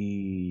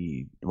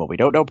we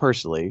don't know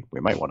personally,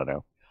 we might want to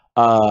know.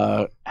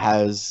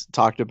 Has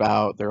talked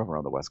about, they're over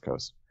on the West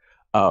Coast.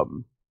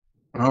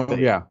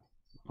 Yeah.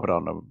 Put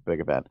on a big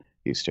event.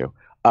 Used to.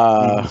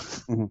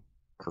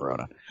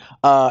 Corona.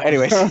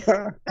 Anyways,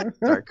 sorry,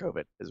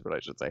 COVID is what I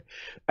should say.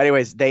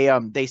 Anyways,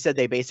 they said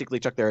they basically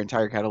took their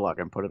entire catalog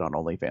and put it on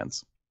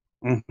OnlyFans.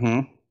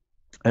 And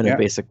it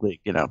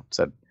basically,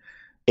 said,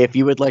 if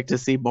you would like to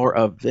see more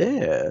of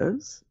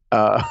this,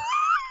 like,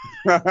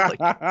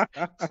 I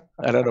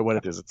don't know what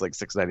it is. It's like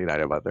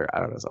 $6.99 a month, or I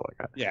don't know, something like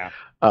that. Yeah.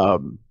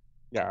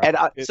 Yeah. And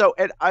I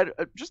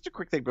just a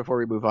quick thing before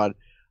we move on.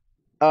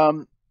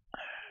 And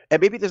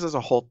maybe this is a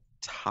whole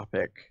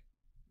topic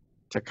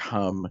to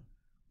come.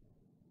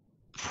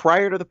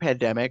 Prior to the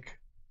pandemic,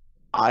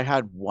 I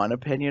had one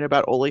opinion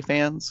about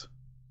OnlyFans,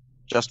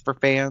 Just for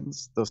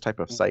Fans, those type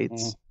of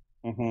sites.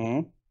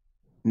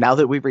 Now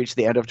that we've reached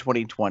the end of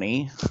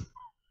 2020,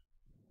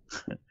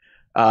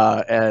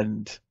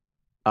 and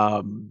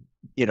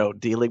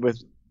dealing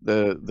with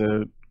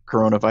the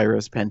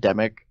coronavirus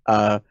pandemic,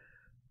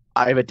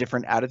 I have a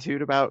different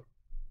attitude about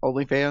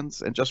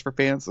OnlyFans and Just for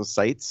Fans, those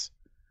sites.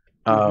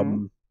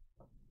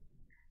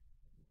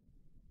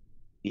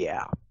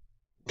 Yeah.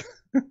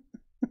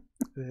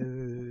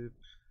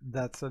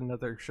 That's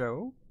another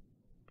show.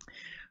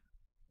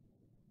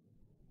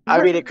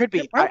 I mean, it could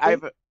be. I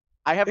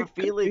have a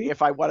feeling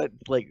if I want to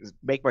like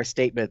make my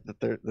statement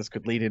that this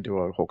could lead into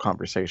a whole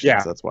conversation. Yeah,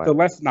 so that's why. So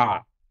let's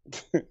not.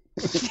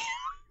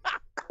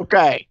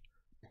 Okay.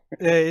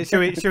 Should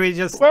we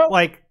just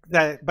like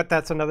that? But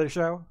that's another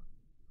show.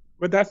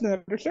 But that's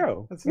another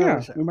show. That's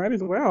another show. We might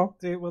as well.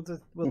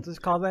 We'll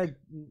just call that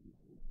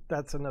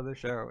That's another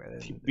show.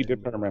 To be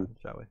determined.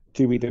 Shall we?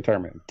 To be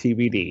determined.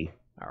 TBD.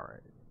 All right.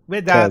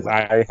 With that, Because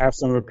I have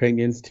some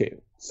opinions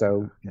too.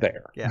 So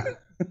there. yeah.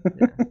 Put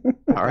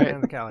All that right. on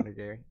the calendar,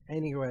 Gary.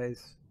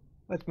 Anyways,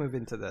 let's move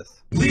into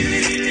this.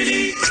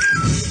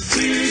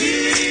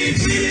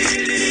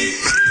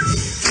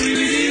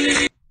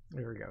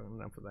 There we go.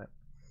 Enough of that.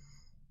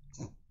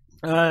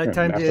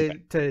 Time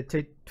to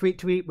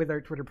tweet with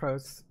our Twitter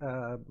posts.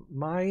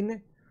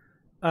 Mine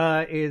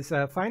is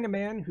find a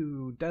man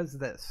who does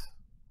this,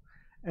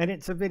 and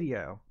it's a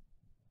video,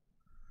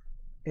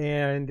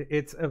 and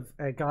it's of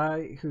a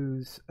guy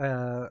who's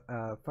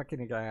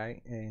fucking a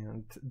guy,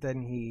 and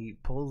then he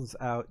pulls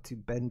out to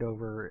bend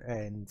over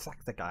and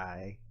suck the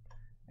guy,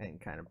 and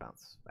kind of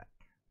bounces back,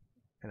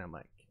 and I'm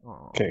like,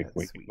 oh, Okay, that's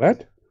wait, sweet.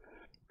 what?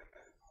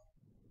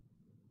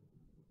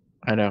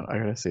 I know. I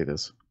gotta see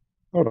this.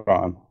 Hold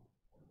on.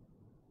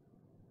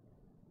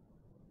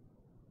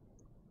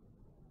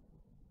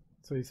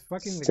 So he's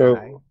fucking the So-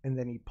 guy, and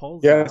then he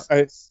pulls Yes,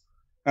 out,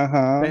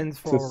 to bends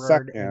suck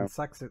forward, him. and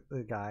sucks at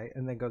the guy,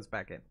 and then goes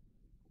back in.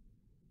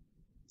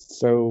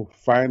 So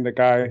find the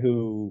guy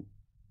who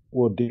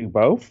will do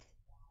both.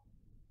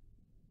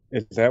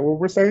 Is that what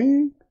we're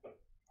saying?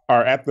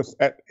 Or at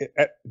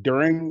the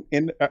during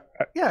in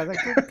Yeah,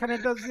 like it kind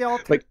of does the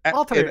Like,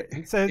 alternate. in-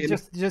 It says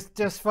in-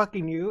 just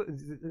fucking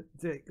you,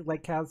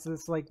 like has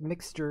this like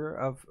mixture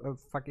of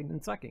fucking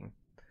and sucking.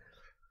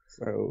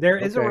 So There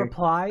is a okay.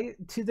 reply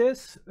to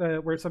this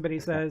where somebody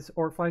says,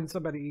 or find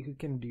somebody who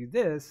can do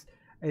this,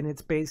 and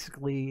it's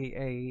basically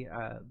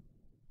a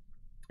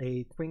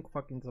twink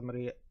fucking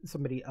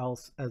somebody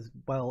else as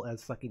well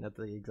as sucking at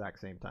the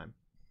exact same time,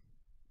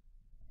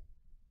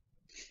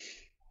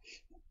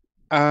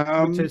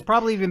 which is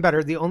probably even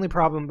better. The only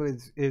problem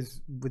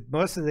is with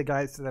most of the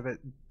guys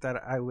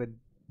that I would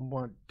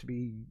want to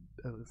be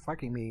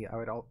fucking me, I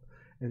would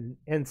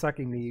and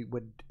sucking me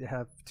would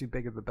have too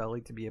big of a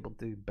belly to be able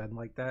to bend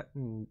like that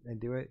and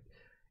do it.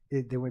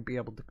 They wouldn't be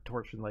able to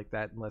contortion like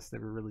that unless they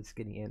were really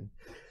skinny in.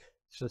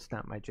 It's just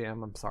not my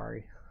jam. I'm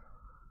sorry.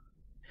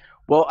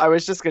 Well, I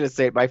was just gonna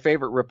say my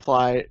favorite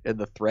reply in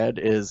the thread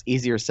is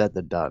easier said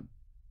than done.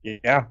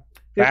 Yeah.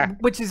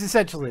 Fact. Which is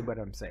essentially what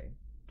I'm saying.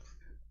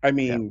 I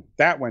mean,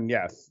 that one,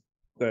 yes.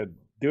 The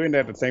doing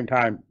that at the same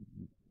time,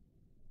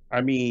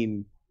 I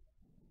mean,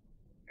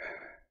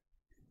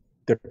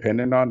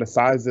 depending on the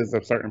sizes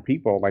of certain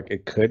people, like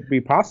it could be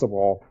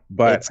possible,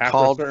 but It's after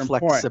called a certain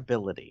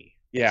flexibility.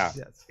 yeah,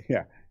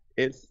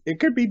 Yes. it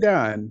could be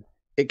done.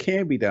 It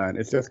can be done.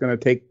 It's just going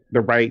to take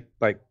the right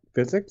like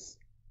physics,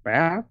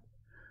 math.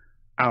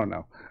 I don't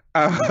know.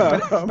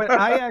 But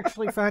I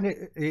actually found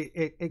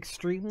it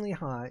extremely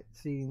hot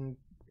seeing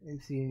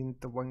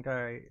the one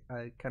guy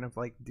kind of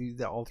like do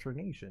the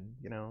alternation,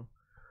 you know,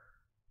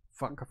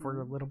 fuck for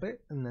a little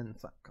bit and then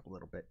suck a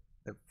little bit,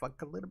 then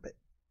fuck a little bit,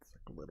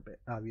 suck a little bit.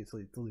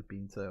 Obviously, it's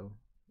looping, so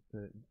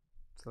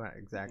it's not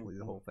exactly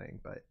the whole thing,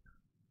 but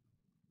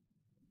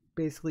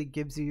basically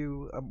gives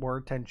you more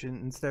attention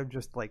instead of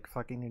just like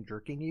fucking and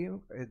jerking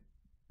you. It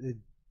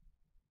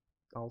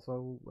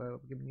also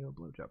giving you a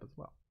blowjob as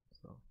well.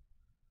 So.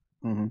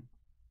 Mm-hmm.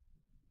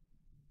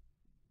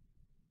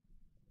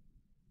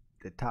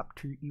 The top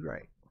treat you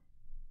right,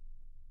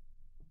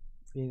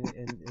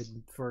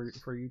 and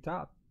for you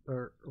top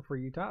or for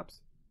you tops,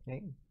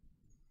 hey,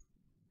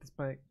 this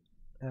might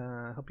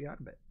help you out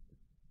a bit.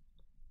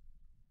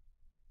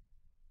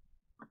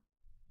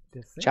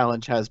 Just saying.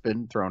 Challenge has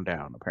been thrown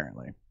down,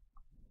 apparently.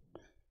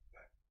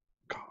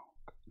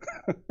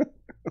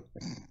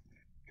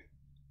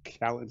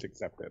 Challenge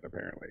accepted,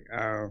 apparently.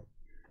 I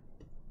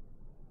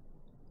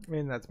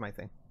mean, that's my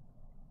thing.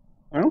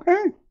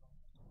 Okay.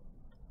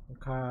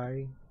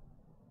 Okay,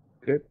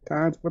 Good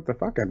times with the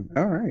fucking.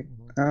 All right.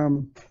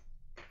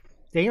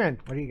 Damon,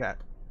 what do you got?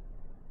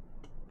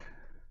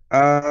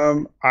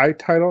 I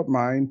titled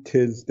mine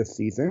 "Tis the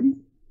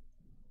Season,"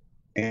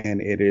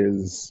 and it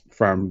is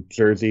from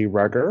Jersey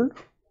Rugger.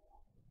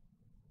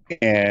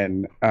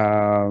 And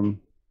oh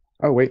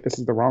wait, this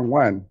is the wrong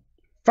one.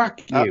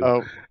 Fuck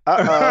you.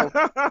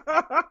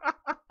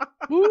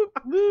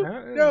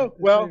 No,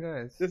 well,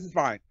 this is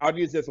fine. I'll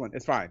use this one.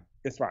 It's fine.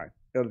 It's fine.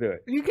 It'll do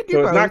it. You could do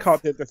So both. it's not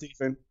called "Tis the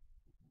Season."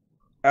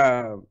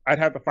 I'd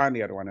have to find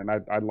the other one, and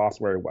I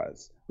lost where it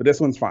was. But this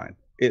one's fine.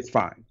 It's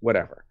fine.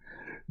 Whatever.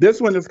 This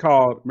one is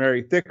called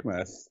Merry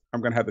Thickmas.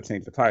 I'm gonna have to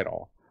change the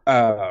title.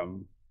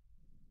 And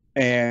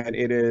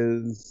it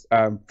is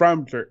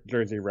from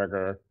Jersey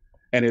Rugger,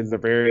 and it's a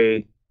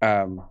very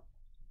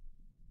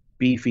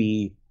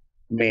beefy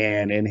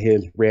man in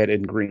his red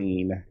and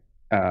green,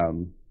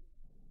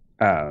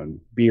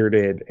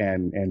 bearded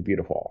and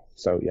beautiful.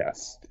 So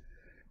yes,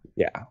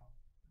 yeah.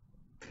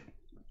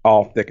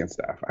 All thick and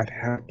stuff. I'd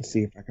have to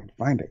see if I can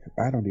find it, because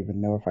I don't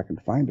even know if I can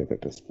find it at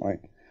this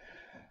point.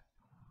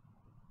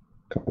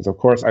 Because of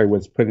course I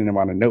was putting them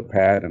on a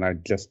notepad and I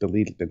just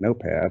deleted the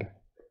notepad.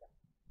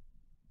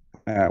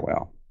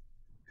 Well.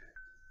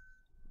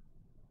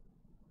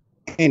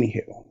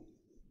 Anywho.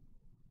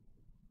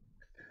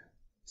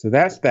 So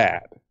that's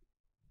that.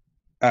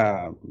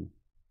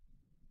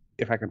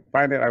 If I can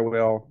find it, I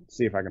will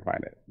see if I can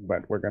find it.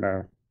 But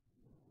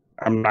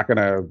I'm not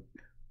gonna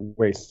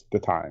waste the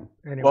time.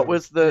 Anyway, What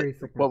was Fairy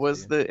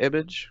the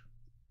image?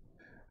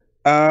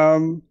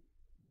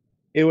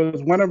 It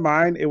was one of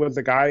mine. It was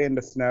a guy in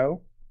the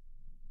snow.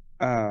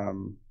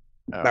 Oh.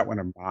 Not one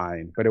of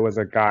mine, but it was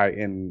a guy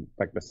in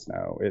like the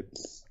snow.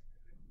 It's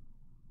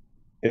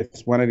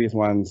one of these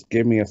ones.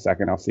 Give me a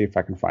second. I'll see if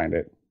I can find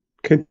it.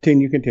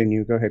 Continue.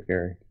 Go ahead,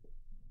 Gary.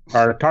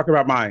 Or talk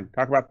about mine.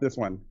 Talk about this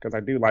one because I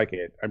do like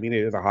it. I mean,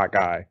 it is a hot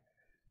guy.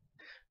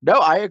 No,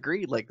 I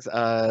agree. Like,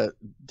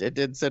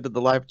 did said in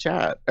the live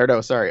chat, or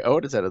no, sorry,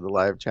 Owen said in the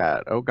live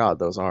chat. Oh God,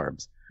 those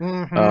arms.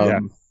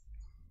 Mm-hmm.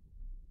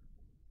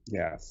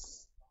 Yes.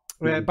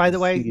 By the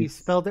way, you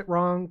spelled it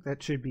wrong.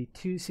 That should be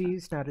 2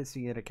 C's, not a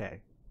C and a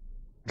K.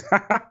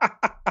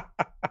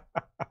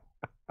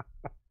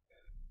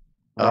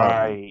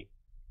 Right.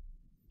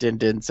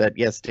 Din said,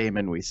 yes,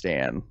 Damon, we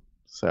stand.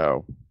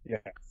 So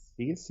yes,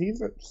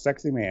 he's a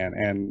sexy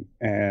man,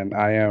 and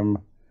I am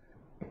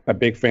a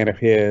big fan of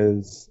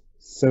his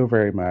so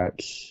very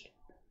much.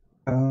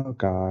 Oh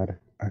God,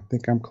 I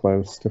think I'm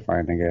close to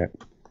finding it.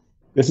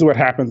 This is what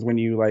happens when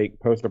you like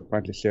post a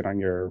bunch of shit on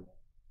your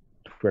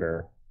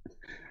Twitter.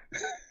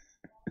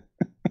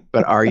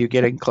 But are you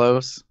getting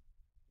close?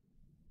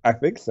 I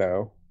think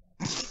so.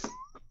 Son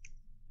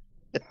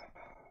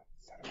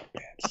of a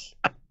bitch.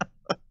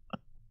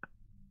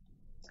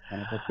 Son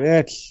of a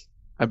bitch.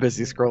 I'm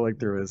busy scrolling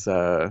through his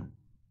My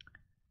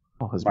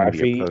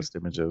media feed. post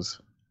images.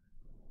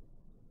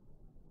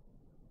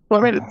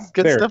 Well, I mean, it's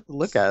good There. stuff to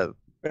look at.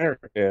 There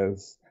it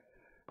is.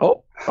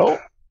 Oh.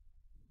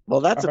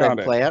 Well, that's I an found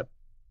it. eggplant.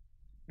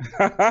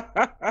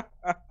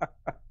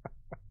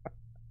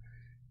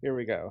 Here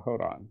we go.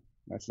 Hold on.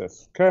 Let's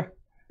just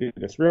do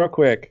this real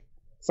quick.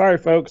 Sorry,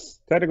 folks.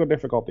 Technical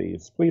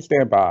difficulties. Please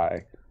stand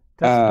by.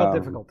 Technical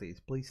difficulties.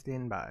 Please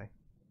stand by.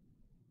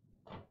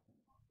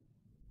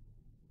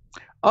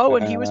 Oh,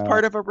 and he was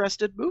part of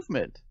Arrested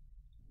Movement.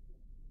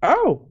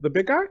 Oh, the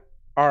big guy?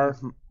 Or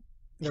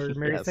Or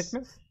Mary Yes.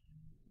 Sickness?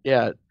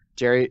 Yeah,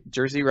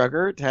 Jersey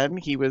Rugger 10.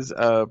 He was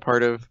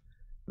part of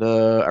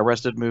the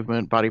Arrested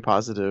Movement body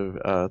positive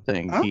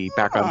thing. He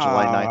back on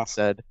July 9th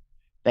said,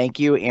 "Thank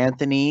you,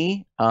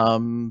 Anthony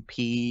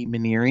P.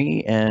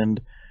 Maneri, and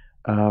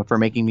for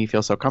making me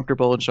feel so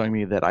comfortable and showing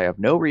me that I have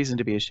no reason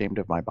to be ashamed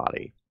of my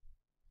body."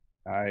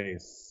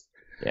 nice.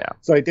 Yeah.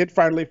 So I did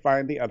finally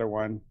find the other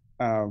one,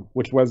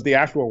 which was the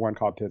actual one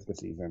called "'Tis the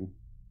Season."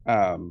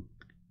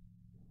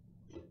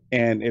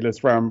 And it is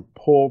from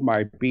Pull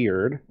My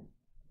Beard,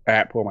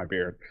 at Pull My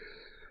Beard.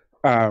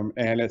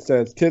 And it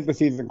says "'Tis the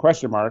Season?" ?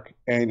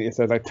 And it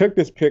says, "I took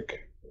this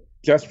pic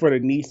just for the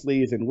knee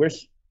sleeves and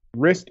wrist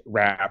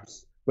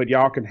wraps, but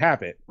y'all can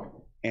have it."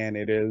 And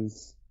it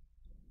is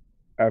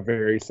a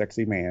very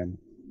sexy man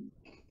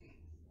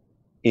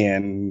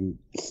in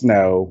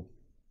snow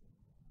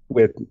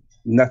with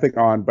nothing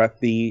on but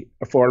the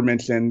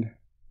aforementioned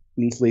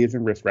knee sleeves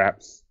and wrist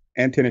wraps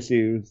and tennis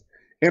shoes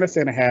and a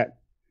Santa hat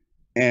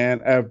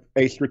and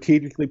a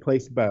strategically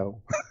placed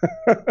bow.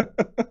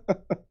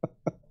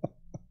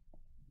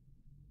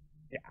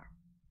 Yeah.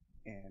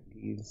 And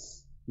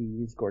he's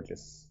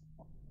gorgeous.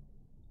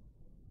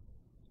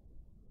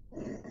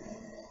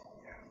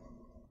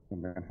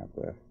 I'm gonna have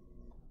to.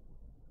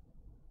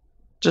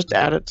 Just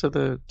add it to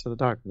the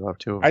doc. We'll have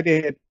two of them. I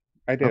did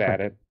Okay. add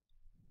it.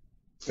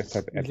 Just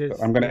have to edit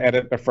Just- I'm gonna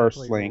edit the first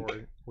Like link.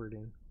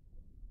 wording.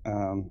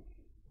 Um,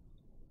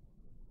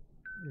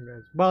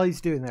 While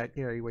he's doing that,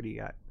 Gary, what do you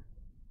got?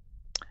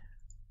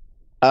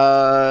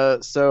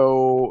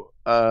 So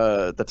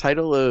the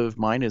title of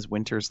mine is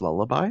Winter's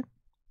Lullaby.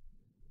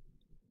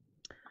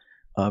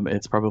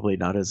 It's probably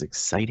not as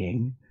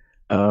exciting,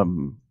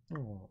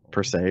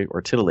 per se,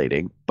 or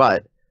titillating,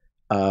 but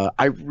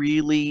I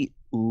really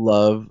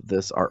love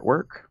this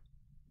artwork.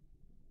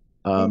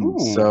 Ooh.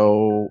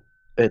 So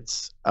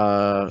it's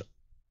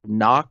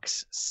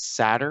Nox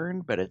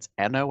Saturn, but it's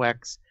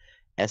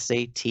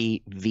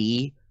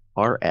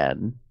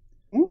NOXSATVRN.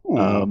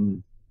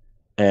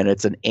 And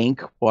it's an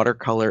ink,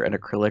 watercolor, and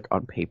acrylic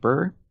on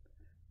paper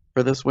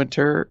for this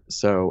winter.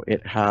 So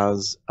it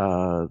has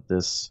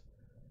this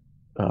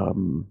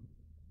kind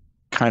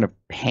of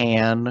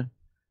pan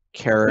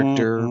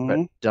character, but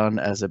done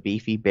as a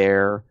beefy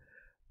bear,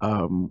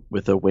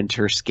 with a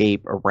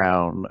winterscape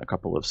around a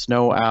couple of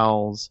snow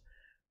owls.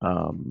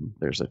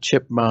 There's a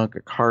chipmunk,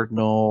 a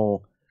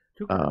cardinal,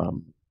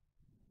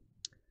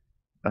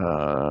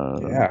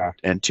 Yeah.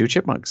 and two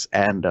chipmunks,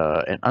 and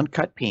an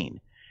uncut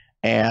peen.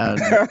 And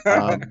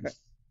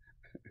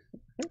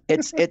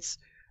it's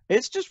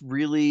just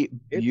really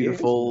It is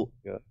beautiful.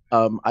 really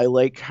good. I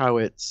like how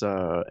it's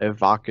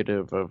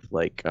evocative of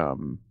like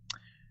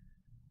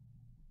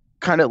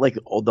kind of like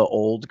the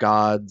old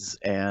gods,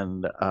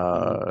 and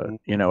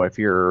you know, if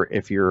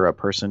you're a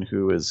person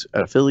who is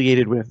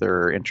affiliated with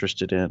or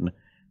interested in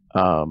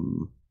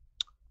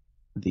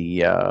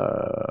the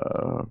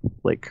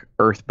like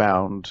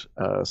earthbound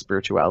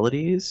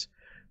spiritualities,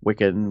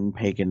 Wiccan,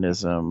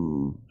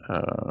 paganism,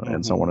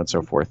 and so on and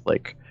so forth.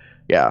 Like,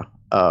 yeah.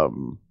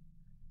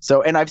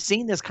 So, and I've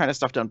seen this kind of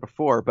stuff done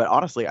before, but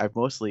honestly, I've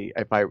mostly,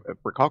 if I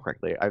recall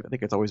correctly, I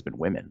think it's always been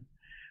women.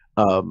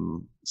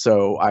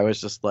 So I was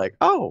just like,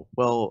 oh,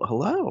 well,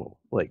 hello.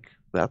 Like,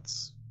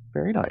 that's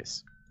very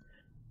nice.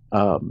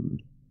 Oh,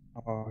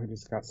 he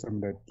just got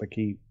some that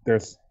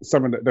there's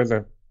some of the, there's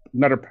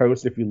another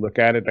post if you look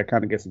at it that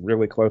kind of gets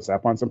really close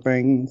up on some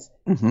things.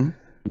 Mm-hmm.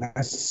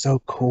 That's so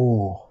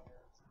cool.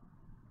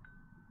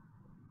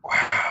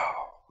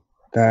 Wow,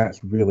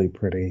 that's really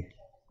pretty.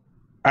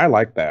 I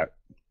like that.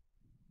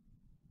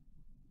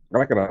 I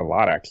like it a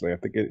lot, actually. I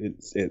think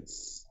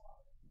it's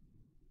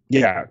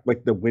yeah,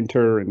 like the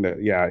winter and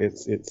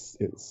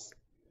it's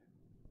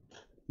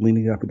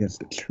leaning up against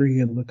the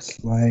tree. It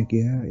looks like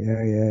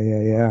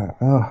yeah.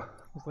 Oh,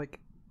 It's like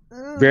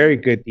very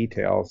good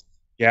details.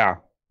 Yeah,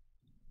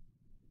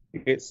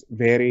 it's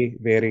very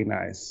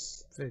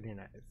nice. very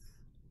nice.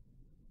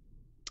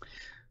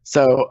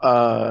 So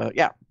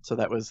so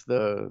that was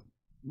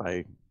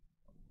my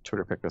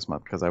Twitter pick this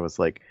month, because I was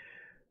like,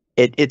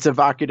 it's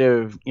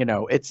evocative,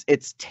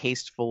 it's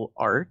tasteful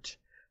art.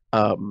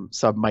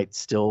 Some might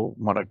still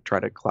want to try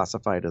to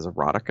classify it as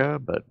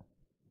erotica, but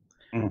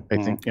I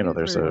think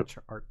there's very much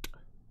art.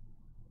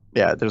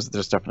 Yeah, there's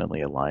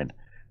definitely a line.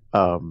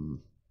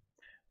 I'm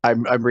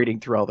reading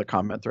through all the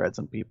comment threads,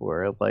 and people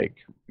are like,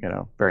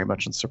 very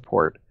much in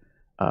support.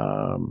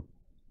 I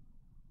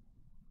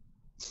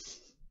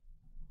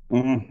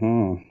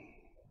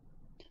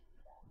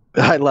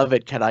love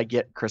it. Can I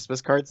get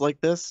Christmas cards like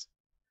this?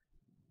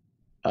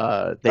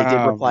 They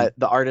did reply.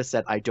 The artist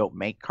said, "I don't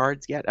make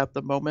cards yet at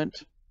the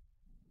moment."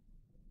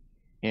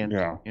 And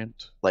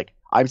like,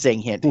 I'm saying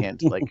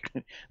hint, like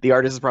the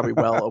artist is probably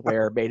well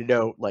aware, made a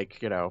note,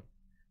 like,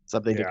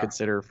 something to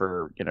consider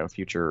for,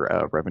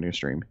 future revenue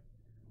stream.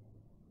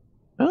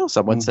 Oh,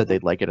 someone said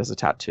they'd like it as a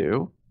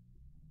tattoo.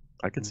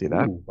 I can see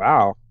that. Ooh,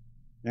 wow.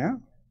 Yeah.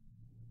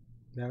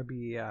 That'd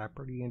be a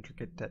pretty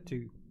intricate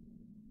tattoo.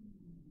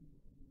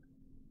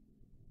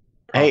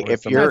 Hey,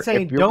 if you're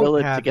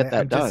willing to get that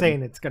I'm done, just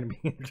saying it's going to be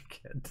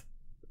intricate.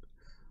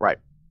 Right.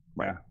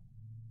 Yeah.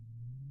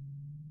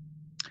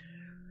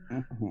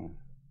 Mm-hmm.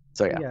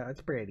 So yeah,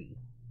 it's pretty.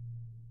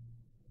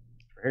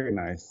 Very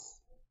nice.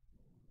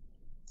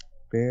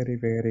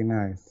 Very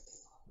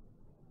nice.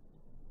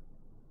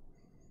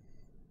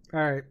 All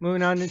right,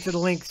 moving on into the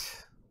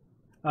links.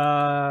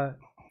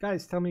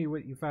 Guys, tell me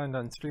what you found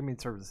on streaming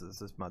services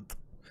this month.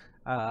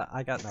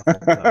 I got nothing.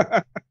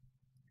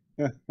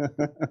 So.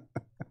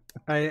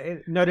 I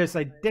noticed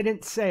I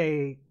didn't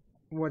say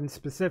one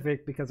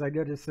specific because I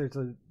noticed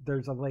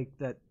there's a link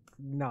that's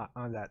not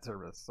on that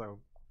service. So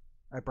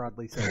I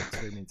broadly said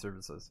streaming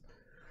services.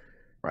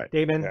 Right.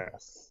 Damon?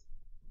 Yes.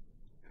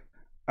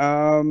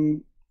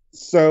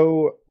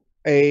 So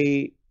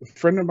a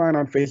friend of mine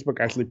on Facebook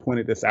actually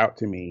pointed this out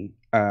to me,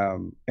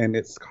 and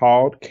it's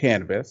called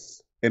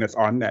Canvas, and it's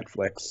on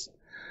Netflix.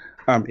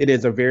 It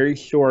is a very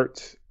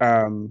short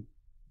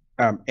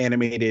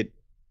animated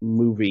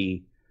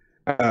movie,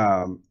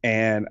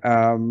 and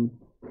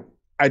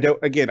I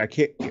don't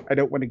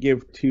want to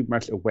give too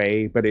much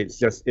away, but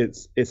it's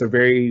a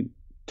very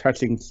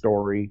touching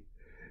story,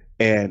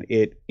 and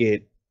it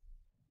in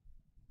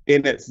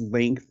its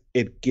length,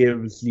 it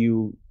gives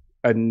you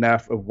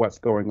enough of what's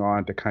going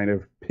on to kind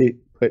of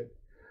put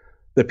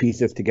the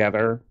pieces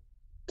together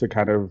to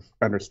kind of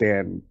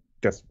understand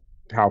just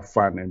how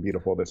fun and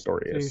beautiful this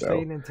story is. So you're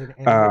saying it's an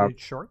animated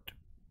short?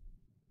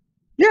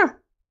 Yeah,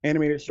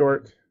 animated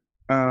short.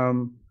 Now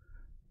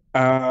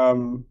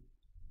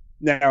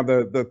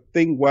the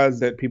thing was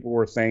that people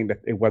were saying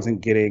that it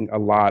wasn't getting a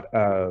lot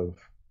of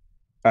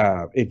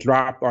it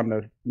dropped on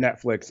the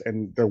Netflix,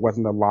 and there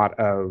wasn't a lot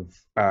of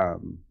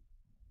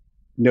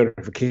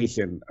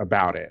notification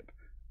about it.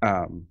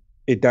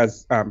 It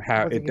does have an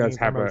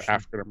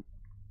African,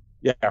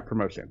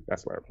 promotion.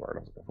 That's what I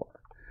was looking for.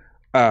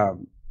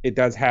 It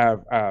does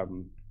have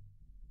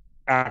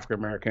African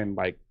American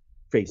like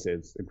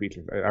faces and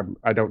features.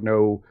 I don't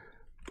know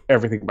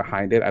everything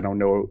behind it. I don't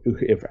know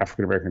if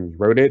African Americans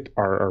wrote it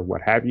or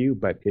what have you,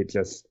 but it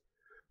just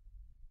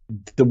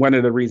one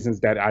of the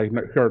reasons that I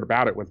heard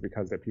about it was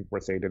because that people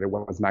were saying that it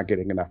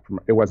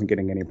wasn't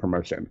getting any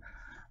promotion.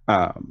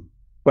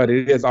 But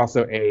it is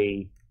also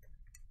a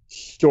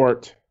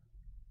short,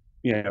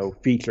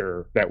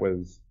 feature that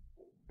was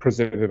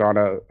presented on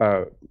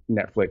a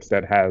Netflix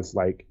that has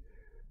like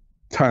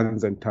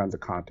tons and tons of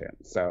content.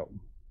 So,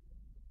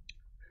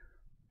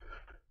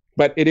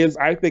 but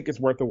I think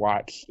it's worth a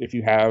watch if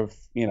you have,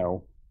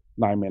 9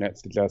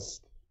 minutes to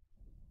just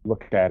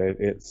look at it.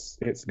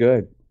 It's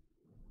good.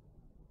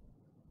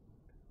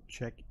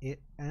 Check it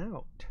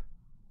out.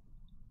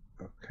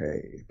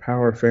 Okay,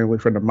 Power Family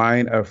from the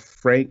mind of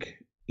Frank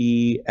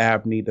E.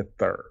 Abney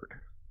III.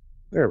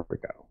 There we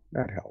go.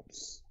 That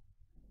helps.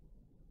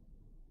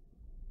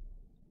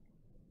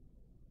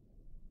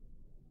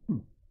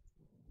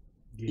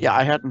 Yeah,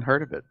 I hadn't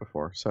heard of it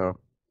before, so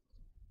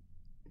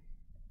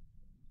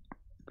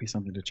be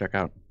something to check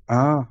out.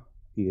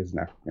 He is an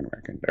African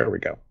American. There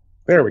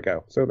we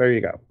go. So there you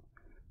go.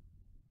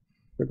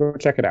 So go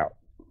check it out.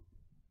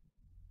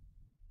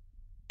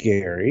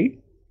 Gary?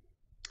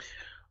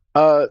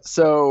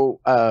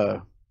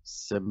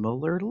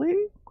 Similarly,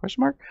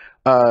 question mark.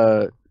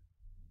 Uh,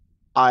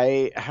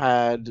 I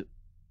had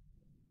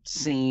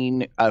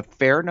seen a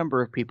fair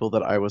number of people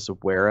that I was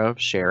aware of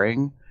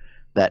sharing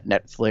that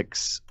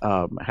Netflix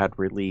had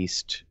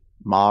released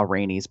Ma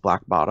Rainey's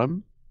Black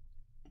Bottom,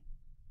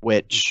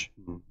 which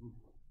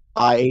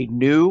I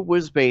knew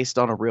was based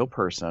on a real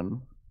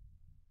person.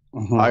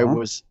 I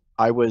was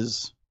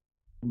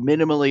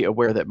minimally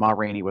aware that Ma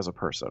Rainey was a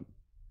person,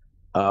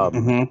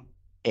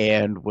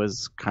 and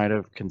was kind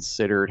of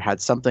considered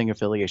had something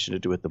affiliation to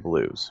do with the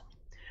blues.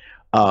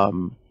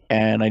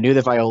 And I knew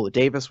that Viola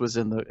Davis was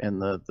in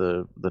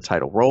the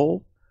title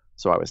role,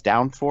 so I was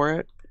down for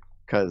it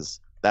because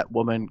that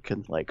woman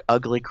can like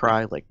ugly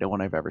cry like no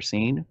one I've ever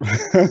seen.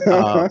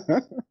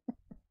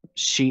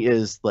 She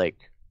is like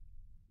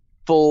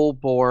full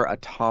bore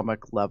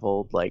atomic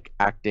level like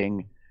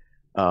acting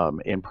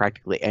in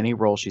practically any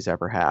role she's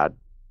ever had,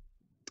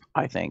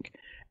 I think.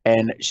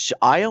 And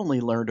I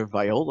only learned of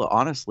Viola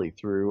honestly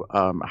through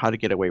How to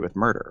Get Away with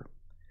Murder,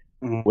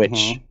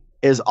 which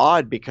is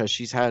odd because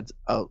she's had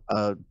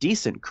a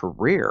decent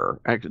career.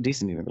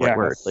 Decent isn't the right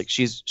word. Like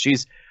she's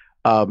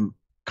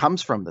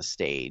comes from the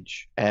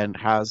stage and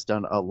has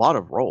done a lot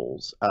of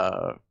roles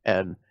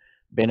and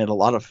been in a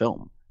lot of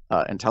film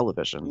and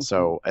television.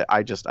 So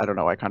I don't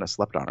know. I kind of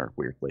slept on her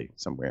weirdly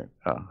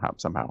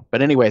somehow.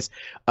 But anyways,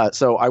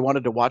 so I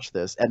wanted to watch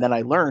this, and then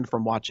I learned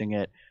from watching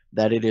it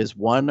that it is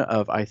one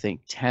of I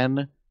think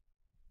 10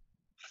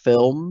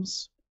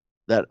 films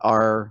that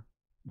are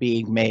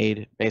being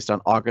made based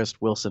on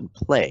August Wilson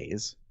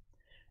plays.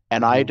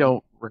 And I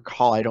don't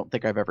recall, I don't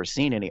think I've ever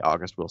seen any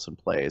August Wilson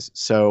plays.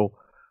 So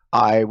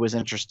I was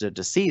interested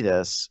to see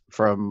this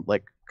from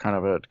like kind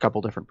of a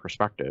couple different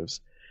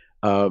perspectives.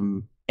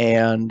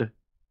 And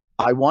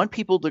I want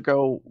people to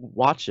go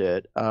watch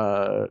it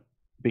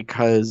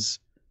because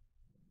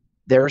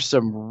there's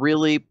some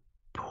really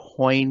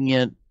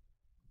poignant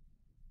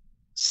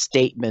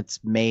statements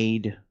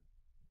made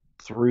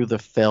through the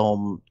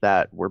film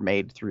that were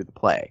made through the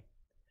play.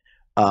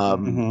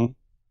 And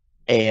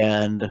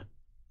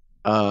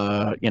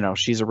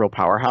she's a real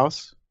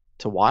powerhouse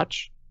to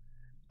watch.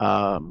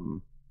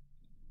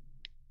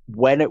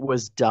 When it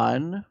was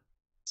done,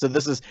 so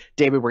this is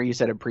David, where you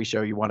said in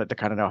pre-show you wanted to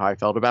kind of know how I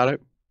felt about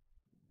it.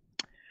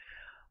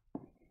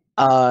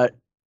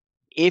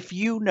 If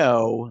you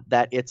know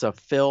that it's a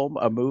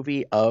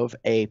movie of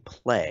a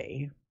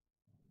play,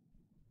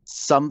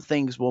 some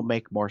things will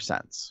make more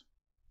sense.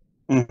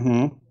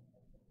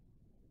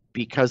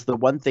 Because the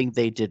one thing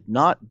they did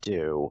not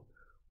do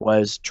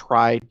was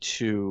try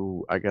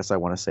to, I guess I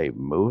want to say,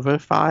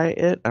 movify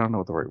it. I don't know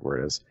what the right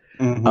word is.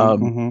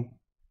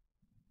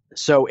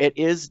 So it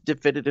is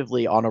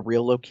definitively on a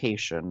real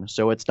location.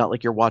 So it's not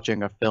like you're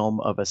watching a film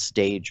of a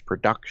stage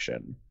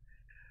production.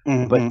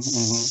 But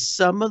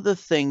some of the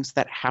things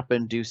that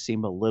happen do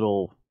seem a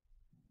little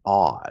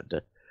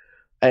odd.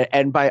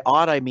 And by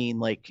odd, I mean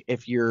like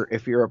if you're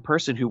a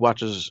person who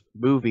watches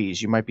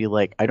movies, you might be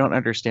like, I don't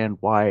understand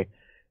why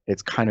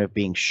it's kind of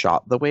being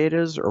shot the way it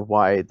is, or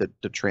why the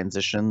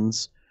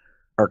transitions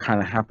are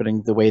kind of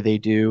happening the way they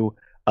do.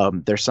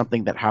 There's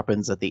something that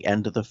happens at the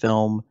end of the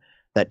film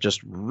that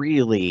just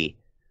really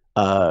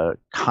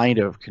kind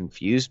of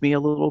confused me a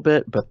little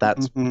bit, but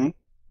that's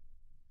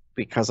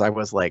because I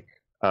was like,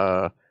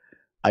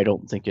 I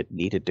don't think it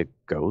needed to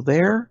go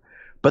there.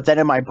 But then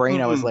in my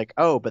brain, I was like,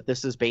 oh, but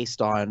this is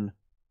based on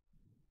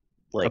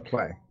like a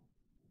play.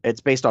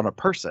 It's based on a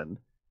person.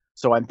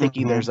 So I'm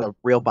thinking there's a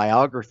real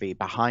biography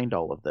behind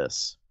all of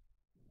this.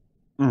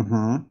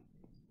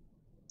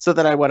 So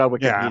then I went on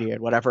Wikipedia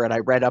and whatever, and I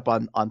read up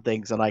on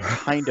things, and I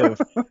kind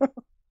of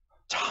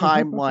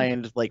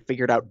timelined, like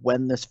figured out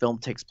when this film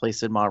takes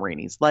place in Ma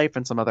Rainey's life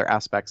and some other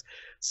aspects.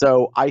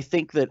 So I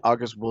think that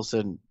August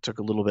Wilson took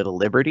a little bit of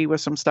liberty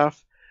with some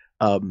stuff.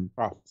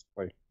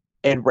 Possibly.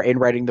 In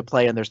writing the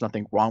play, and there's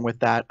nothing wrong with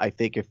that. I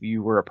think if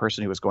you were a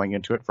person who was going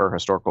into it for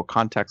historical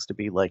context, to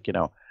be like,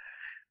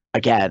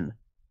 again,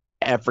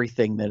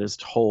 everything that is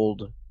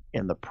told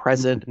in the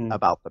present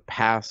about the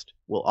past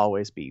will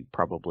always be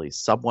probably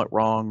somewhat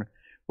wrong,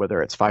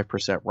 whether it's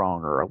 5%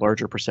 wrong or a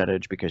larger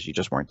percentage because you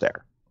just weren't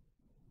there.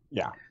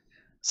 Yeah.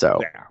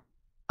 So,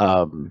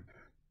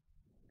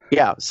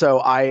 so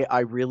I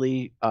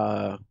really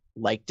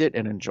liked it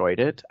and enjoyed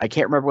it. I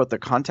can't remember what the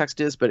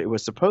context is, but it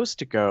was supposed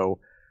to go.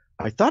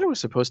 I thought it was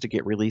supposed to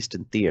get released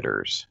in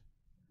theaters.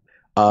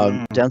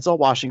 Denzel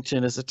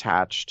Washington is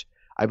attached.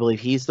 I believe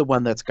he's the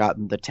one that's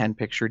gotten the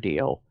 10-picture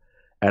deal.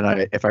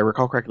 And if I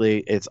recall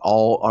correctly, it's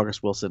all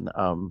August Wilson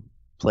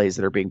plays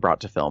that are being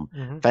brought to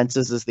film.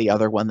 Fences is the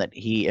other one that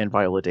he and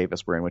Viola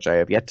Davis were in, which I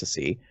have yet to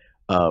see.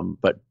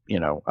 But,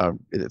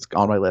 it's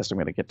on my list. I'm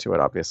going to get to it,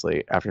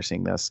 obviously, after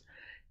seeing this.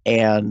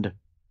 And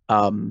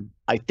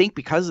I think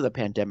because of the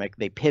pandemic,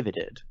 they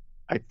pivoted.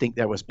 I think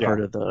that was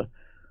part of the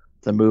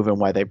move and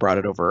why they brought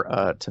it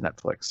over to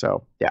Netflix.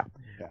 So,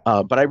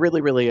 but I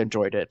really, really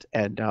enjoyed it.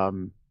 And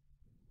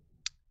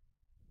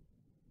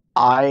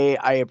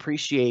I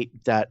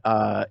appreciate that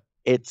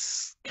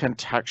it's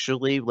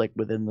contextually like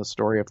within the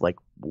story of like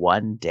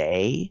one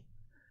day.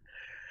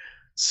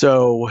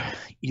 So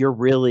you're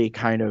really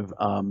kind of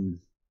I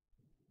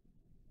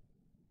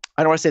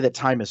don't want to say that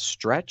time is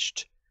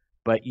stretched,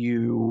 but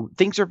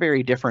things are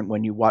very different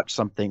when you watch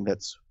something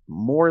that's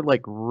more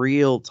like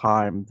real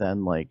time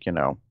than like,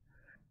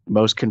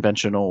 most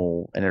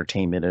conventional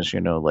entertainment is,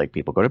 like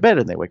people go to bed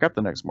and they wake up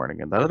the next morning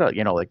and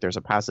like there's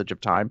a passage of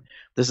time.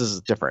 This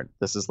is different.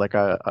 This is like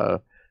a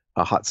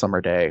hot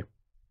summer day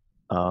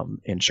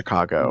in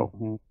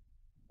Chicago,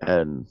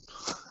 and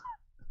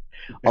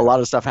a lot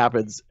of stuff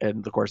happens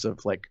in the course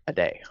of like a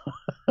day.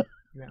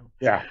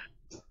 Yeah.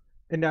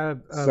 And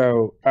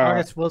So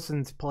August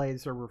Wilson's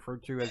plays are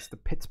referred to as the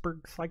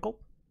Pittsburgh cycle.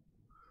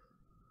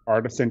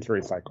 Or the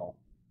century cycle.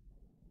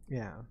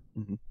 Yeah.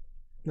 Mhm.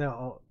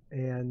 No,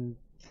 and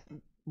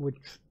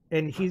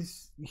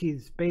he's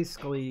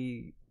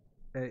basically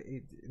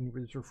he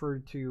was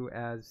referred to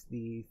as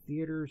the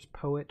theater's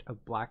poet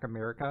of Black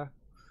America.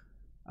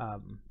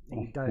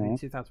 He died in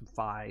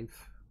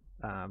 2005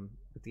 at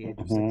the age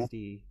of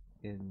 60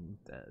 in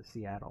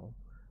Seattle,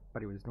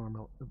 but he was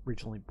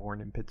originally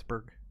born in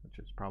Pittsburgh, which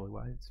is probably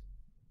why it's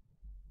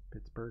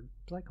Pittsburgh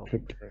cycle.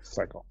 Pittsburgh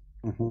cycle.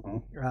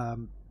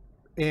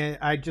 And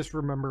I just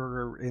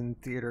remember in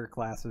theater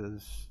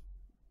classes,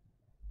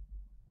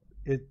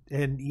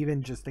 and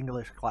even just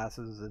English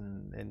classes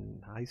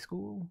in high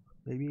school,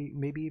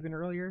 maybe even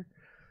earlier.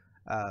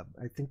 I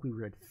think we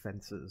read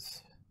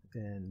Fences,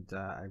 and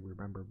I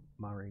remember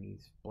Ma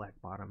Rainey's Black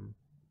Bottom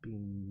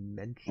being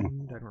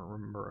mentioned. I don't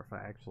remember if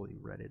I actually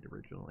read it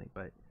originally,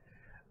 but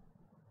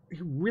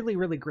really,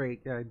 really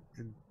great.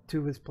 Two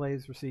of his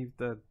plays received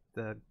the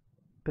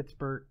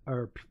Pittsburgh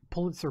or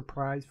Pulitzer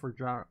Prize for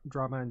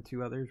drama, and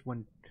two others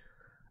won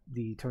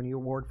the Tony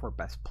Award for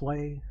Best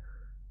Play.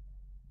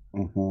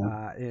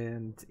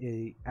 And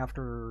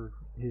after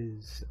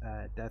his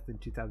death in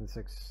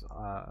 2006,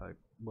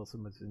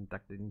 Wilson was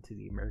inducted into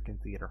the American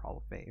Theater Hall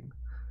of Fame.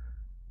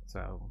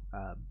 So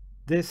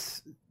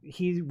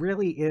he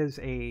really is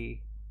an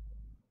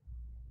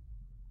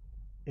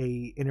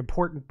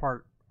important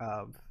part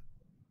of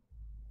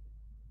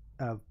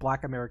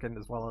Black American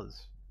as well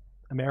as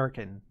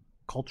American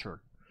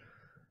culture,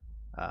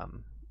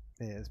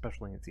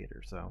 especially in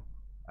theater. So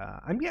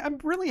I'm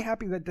really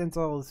happy that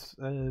Denzel is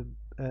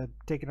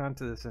taking on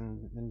to this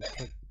and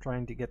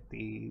trying to get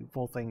the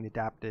full thing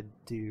adapted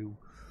to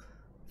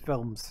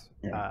films,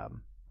 to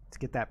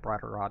get that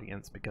broader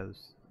audience,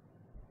 because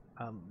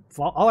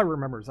all I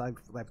remember is I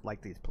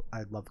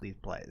love these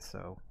plays.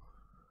 So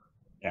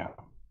yeah.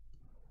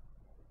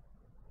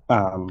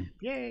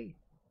 Yay!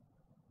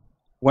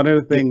 One of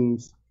the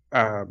things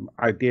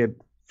I did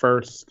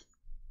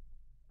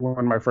one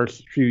of my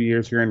first few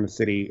years here in the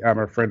city,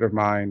 a friend of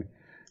mine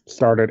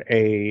started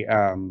a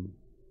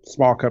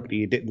small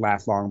company. It didn't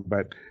last long,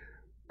 but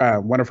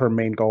one of her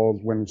main goals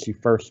when she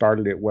first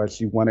started it was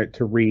she wanted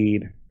to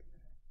read.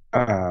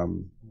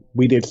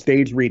 We did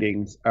stage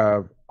readings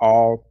of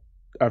all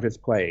of his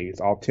plays,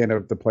 all 10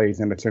 of the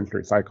plays in the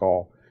century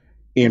cycle,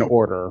 in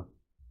order.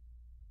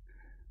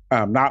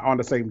 Not on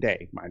the same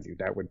day, mind you.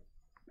 That would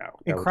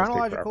in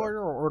chronological order,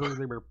 or order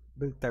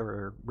they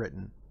were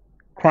written.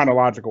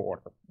 Chronological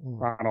order.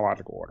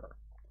 Chronological order.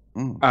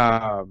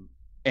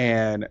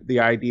 And the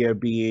idea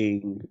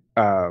being,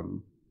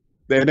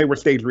 they were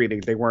stage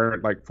readings. They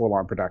weren't like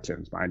full-on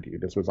productions, mind you.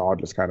 This was all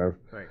just kind of.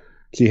 Right.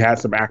 She had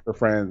some actor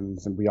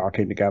friends, and we all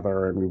came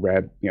together and we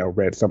read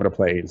some of the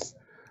plays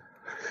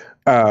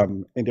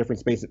in different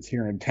spaces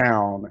here in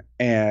town.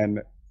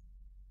 And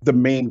the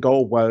main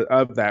goal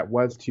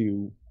was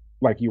to,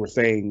 like you were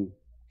saying,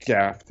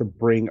 Jeff, to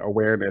bring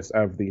awareness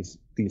of these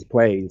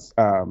plays.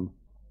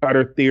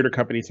 Other theater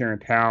companies here in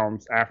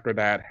towns after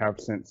that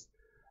have since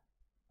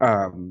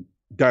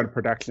done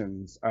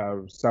productions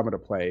of some of the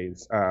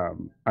plays.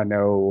 I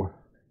know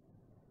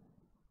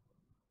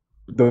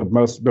the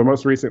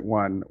most recent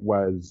one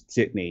was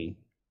Jitney,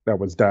 that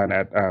was done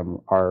at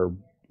our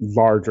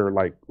larger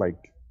like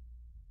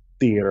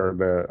theater,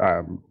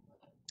 the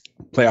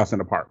Playhouse in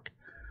the Park.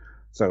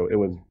 So it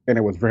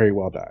was very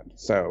well done.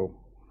 So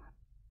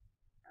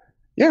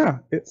yeah,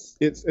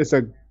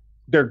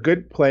 they're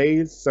good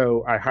plays.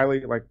 So I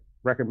highly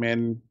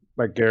recommend,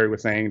 like Gary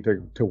was saying,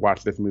 to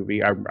watch this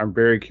movie. I'm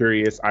very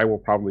curious. I will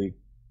probably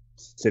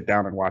sit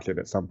down and watch it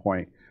at some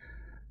point,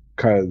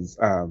 because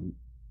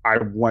I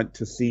want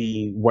to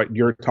see what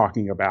you're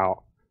talking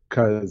about,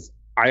 because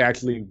I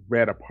actually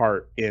read a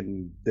part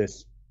in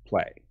this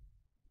play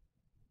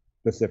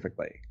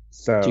specifically.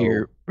 So do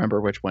you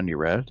remember which one you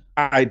read?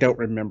 I don't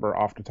remember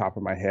off the top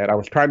of my head. I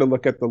was trying to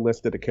look at the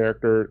list of the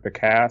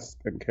cast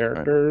and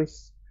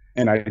characters,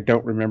 and I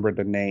don't remember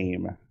the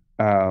name.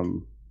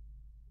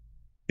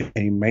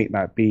 He might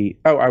not be.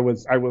 Oh, I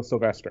was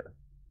Sylvester.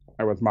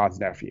 I was Maud's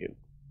nephew.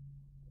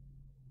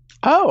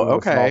 Oh,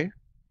 okay.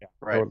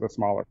 Right. I was a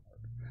smaller part.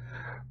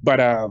 But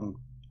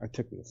it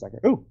took me a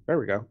second. Oh, there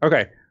we go.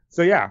 Okay.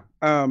 So yeah,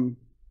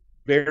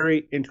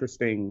 very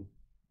interesting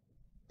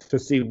to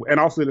see, and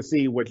also to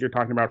see what you're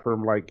talking about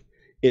from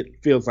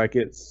it feels like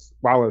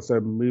while it's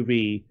a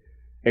movie,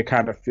 it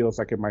kind of feels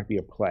like it might be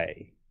a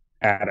play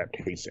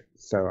adaptation.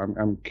 So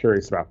I'm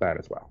curious about that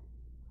as well.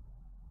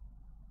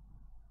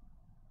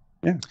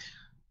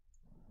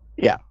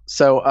 Yeah.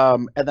 So,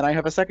 and then I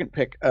have a second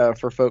pick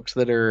for folks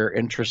that are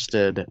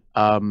interested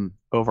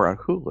over on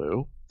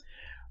Hulu.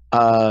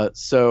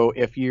 So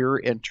if you're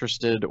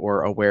interested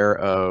or aware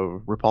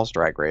of RuPaul's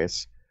Drag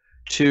Race,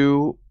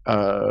 two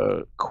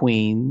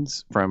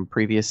queens from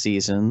previous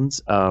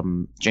seasons,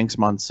 Jinx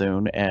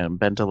Monsoon and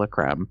Benta La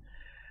Creme,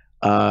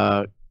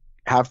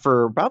 have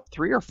for about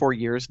 3 or 4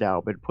 years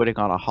now been putting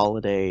on a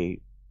holiday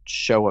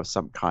show of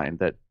some kind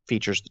that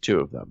features the two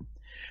of them.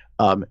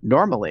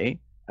 Normally,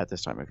 at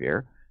this time of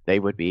year, they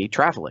would be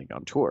traveling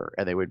on tour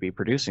and they would be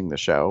producing the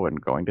show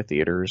and going to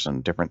theaters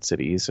in different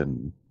cities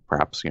and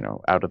perhaps,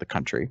 out of the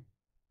country.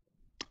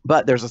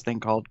 But there's this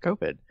thing called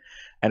COVID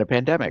and a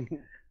pandemic.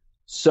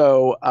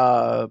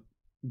 So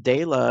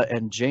Dela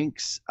and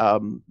Jinx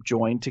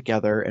joined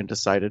together and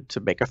decided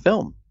to make a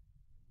film.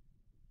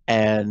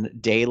 And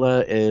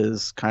Dela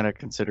is kind of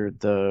considered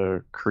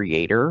the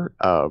creator,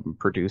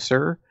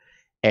 producer,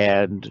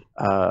 and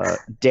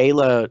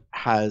Dela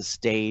has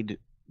stayed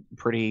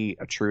pretty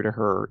true to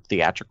her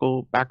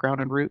theatrical background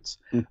and roots.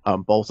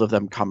 Both of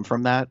them come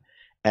from that.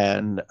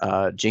 And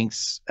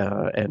Jinx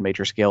and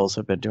Major Scales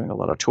have been doing a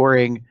lot of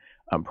touring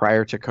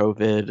prior to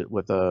COVID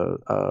with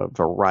a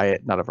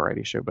variety, not a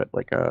variety show, but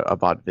like a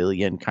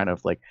vaudevillian kind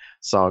of like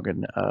song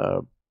and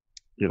a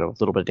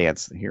little bit of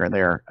dance here and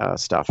there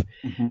stuff.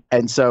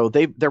 And so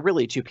they're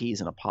really two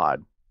peas in a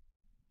pod.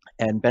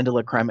 And Benda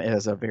La Creme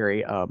is a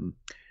very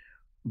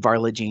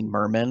Varla Jean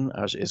Merman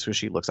is who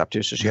she looks up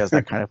to. So she has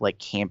that kind of like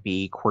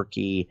campy,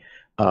 quirky,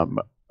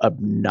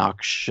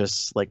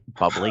 obnoxious, like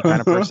bubbly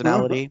kind of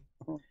personality.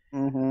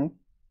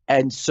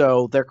 And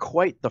so they're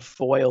quite the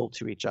foil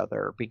to each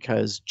other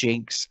because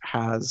Jinx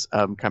has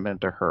come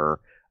into her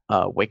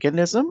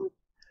Wiccanism.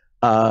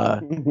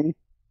 And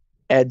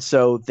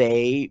so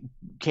they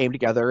came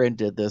together and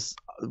did this,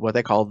 what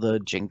they call the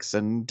Jinx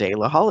and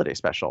Dela holiday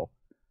special.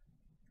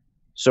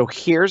 So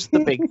here's the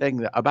big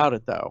thing about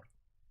it, though.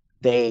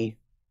 They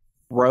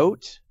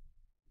wrote,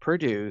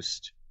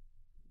 produced,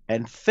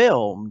 and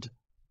filmed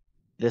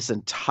this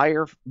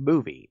entire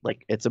movie.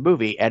 Like, it's a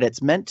movie, and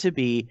it's meant to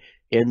be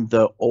in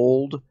the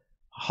old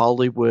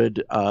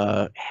Hollywood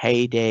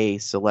heyday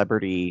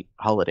celebrity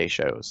holiday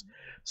shows.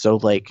 So,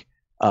 like,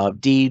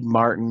 Dean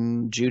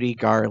Martin, Judy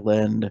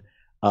Garland,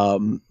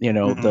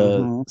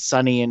 the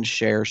Sonny and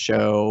Cher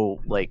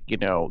show, like,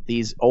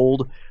 these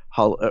old,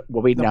 what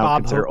we now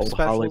Bob consider Hope old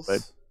specials.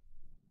 Hollywood.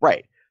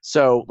 Right.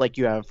 So, like,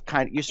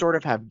 you sort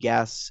of have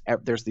guests.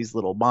 There's these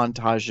little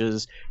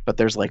montages, but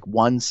there's like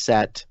one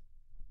set.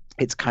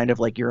 It's kind of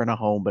like you're in a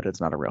home, but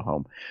it's not a real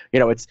home.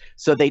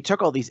 So they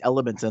took all these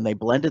elements and they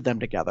blended them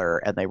together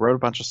and they wrote a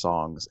bunch of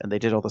songs and they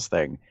did all this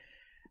thing.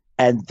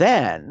 And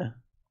then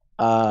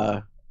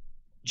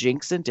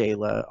Jinx and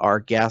Dela are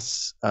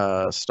guest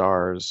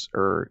stars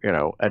or,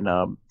 in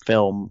a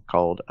film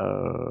called, I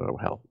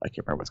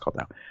can't remember what it's called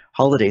now,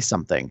 Holiday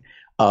Something,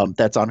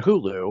 that's on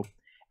Hulu.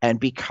 And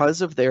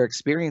because of their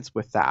experience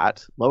with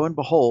that, lo and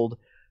behold,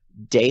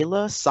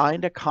 Dela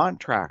signed a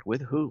contract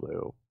with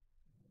Hulu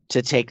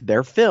to take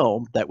their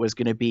film that was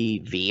going to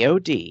be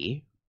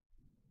VOD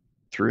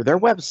through their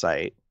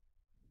website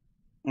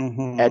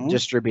and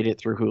distribute it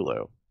through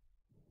Hulu.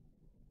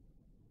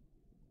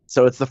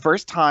 So it's the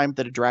first time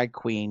that a drag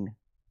queen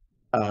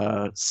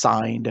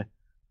signed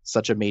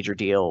such a major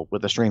deal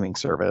with a streaming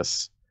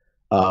service,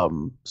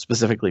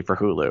 specifically for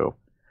Hulu.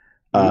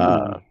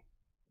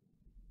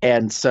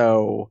 And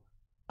so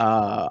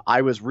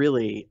I was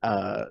really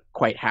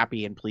quite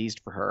happy and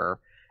pleased for her.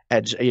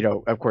 And,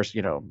 of course,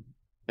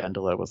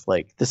 Bendela was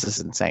like, this is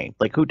insane.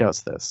 Like, who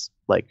does this?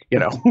 Like,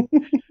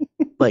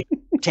 like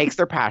takes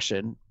their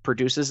passion,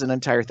 produces an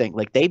entire thing.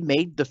 Like, they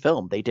made the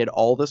film. They did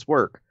all this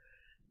work.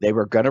 They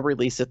were going to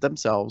release it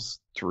themselves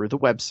through the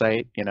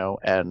website,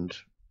 and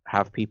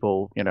have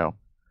people,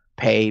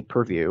 pay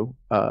per view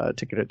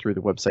to get it through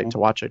the website to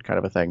watch it, kind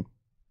of a thing.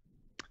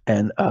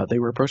 And they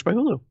were approached by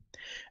Hulu.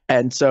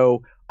 And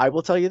so I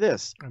will tell you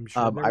this. I'm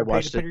sure they I were paid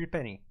watched a it. pretty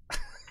penny.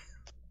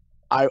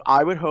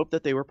 I would hope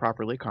that they were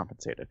properly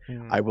compensated.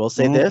 I will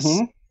say this.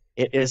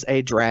 It is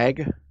a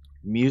drag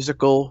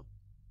musical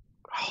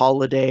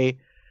holiday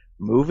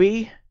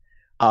movie.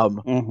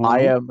 I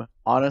am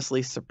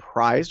honestly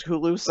surprised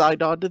Hulu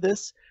signed on to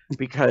this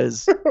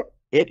because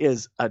it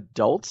is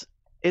adult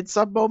in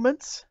some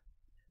moments.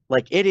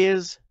 Like, it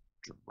is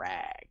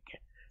drag.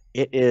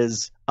 It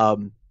is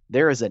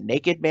there is a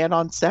naked man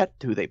on set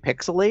who they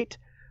pixelate.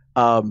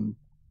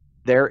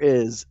 There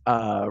is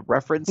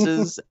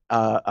references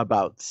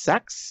about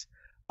sex.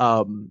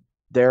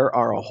 There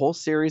are a whole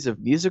series of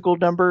musical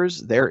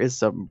numbers. There is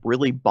some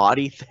really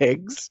body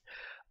things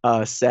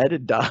said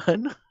and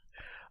done.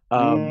 The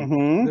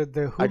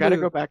Hulu, I gotta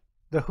go back.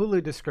 The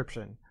Hulu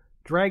description: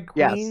 drag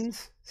Yes.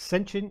 queens,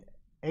 sentient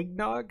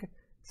eggnog,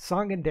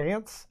 song and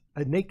dance,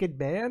 a naked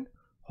man.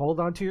 Hold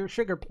on to your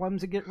sugar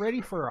plums and get ready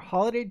for a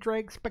holiday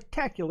drag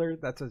spectacular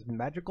that's as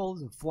magical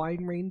as a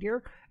flying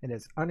reindeer and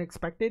as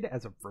unexpected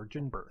as a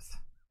virgin birth.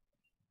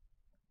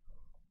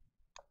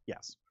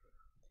 Yes.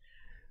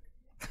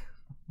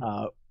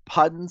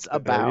 Puns There you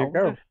abound.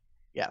 go.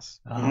 Yes.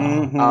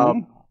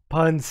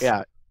 Puns.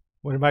 Yeah,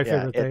 One of my yeah,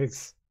 favorite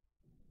things.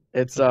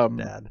 it's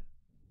Dad.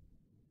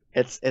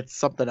 it's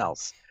something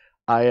else.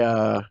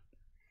 I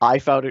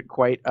found it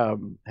quite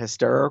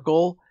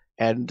hysterical,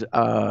 and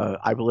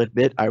I will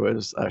admit I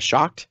was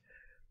shocked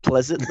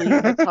pleasantly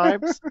at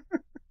times,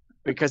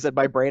 because in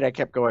my brain I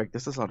kept going,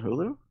 "This is on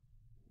Hulu."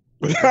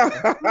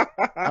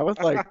 I was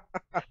like,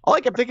 all I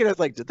kept thinking is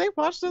like, did they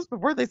watch this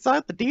before they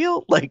signed the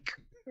deal? Like,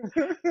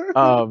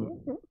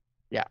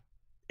 yeah,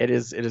 it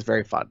is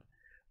very fun.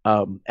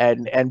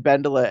 And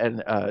Bendela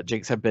and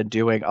Jinx have been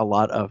doing a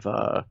lot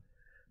of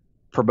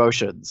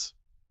promotions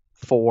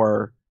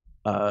for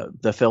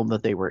the film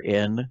that they were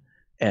in,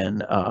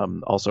 and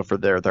also for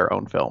their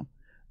own film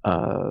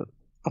on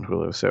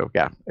Hulu. So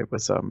yeah, it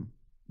was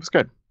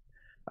good.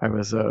 I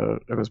was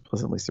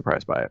pleasantly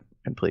surprised by it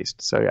and pleased.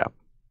 So yeah.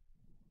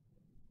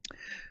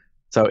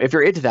 So if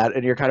you're into that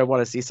and you kind of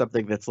want to see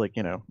something that's like,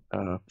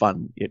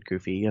 fun yet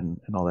goofy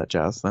and all that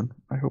jazz, then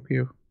I hope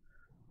you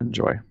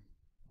enjoy.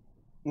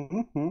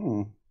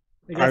 Mm-hmm.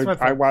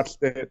 I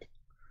watched it.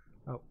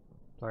 Oh,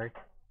 sorry.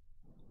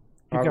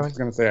 I was just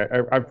gonna say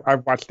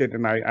I've watched it,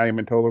 and I am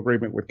in total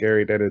agreement with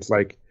Gary that it's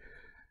like,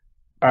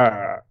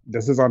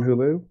 this is on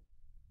Hulu.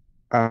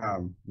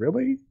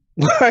 Really?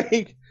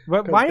 Like,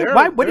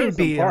 why would it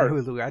be on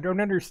Hulu? I don't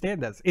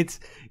understand this.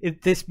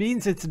 This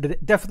means it's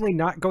definitely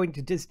not going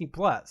to Disney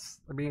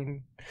Plus. I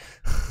mean,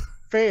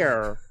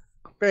 fair.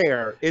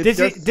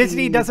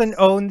 Disney doesn't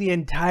own the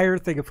entire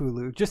thing of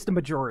Hulu, just the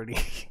majority.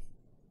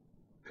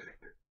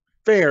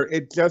 Fair.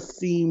 It just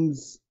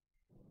seems.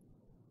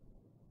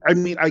 I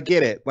mean, I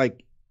get it.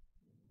 Like,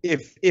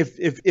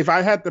 if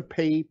I had to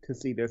pay to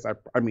see this,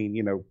 I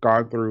mean,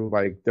 gone through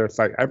like their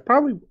site, I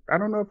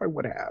don't know if I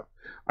would have.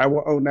 I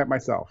will own that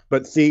myself.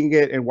 But seeing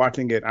it and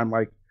watching it, I'm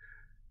like,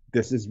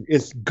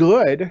 it's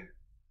good.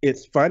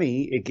 It's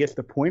funny. It gets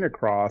the point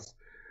across,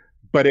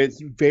 but it's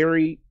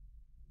very,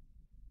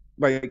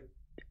 like,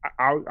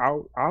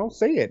 I'll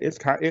say it. It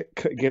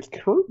gets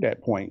crude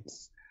at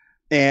points,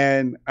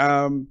 and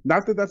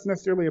not that that's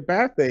necessarily a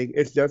bad thing.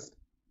 It's just,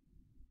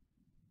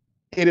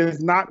 it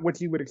is not what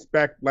you would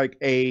expect, like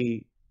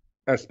a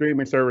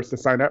streaming service to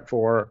sign up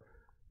for.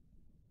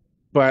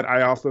 But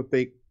I also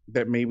think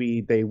that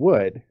maybe they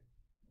would,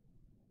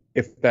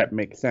 if that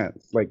makes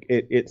sense. Like,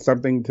 it's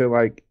something to,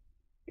 like,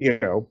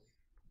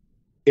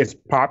 it's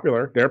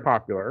popular. They're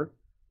popular.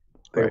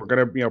 They were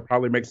gonna,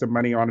 probably make some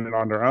money on it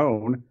on their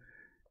own,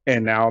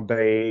 and now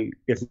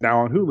it's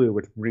now on Hulu,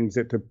 which brings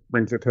it to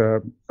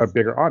a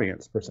bigger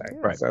audience per se.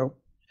 Right. So,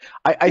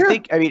 I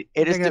think it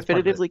is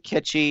definitively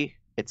kitschy.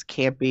 It's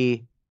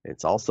campy.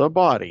 It's also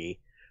body,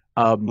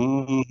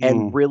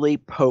 and really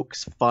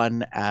pokes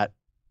fun at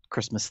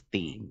Christmas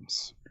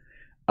themes.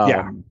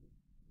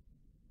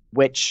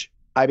 Which,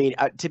 I mean,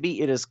 to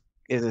me, it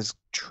is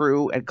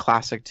true and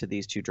classic to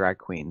these two drag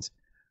queens.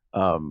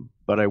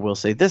 But I will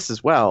say this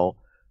as well: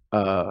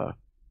 there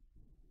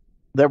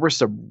were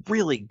some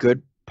really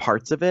good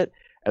parts of it,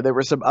 and there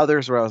were some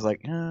others where I was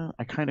like,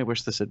 I kind of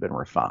wish this had been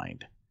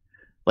refined.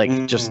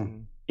 Like, just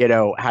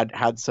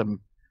had some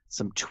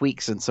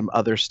tweaks and some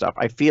other stuff.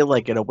 I feel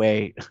like, in a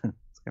way, it's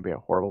gonna be a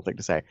horrible thing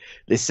to say,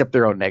 they sipped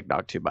their own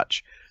eggnog too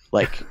much.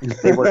 Like,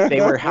 they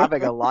were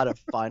having a lot of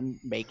fun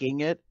making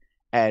it,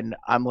 and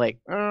I'm like,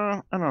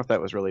 I don't know if that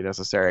was really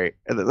necessary.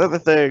 And the other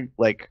thing,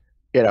 like,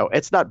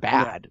 it's not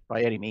bad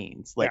by any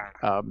means. Like,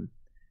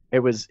 it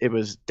was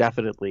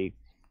definitely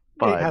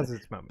fun. It has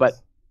its moments. But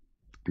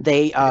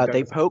they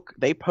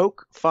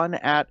poke fun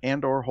at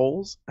and/or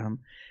holes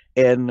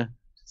in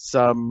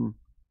some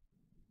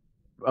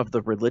of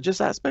the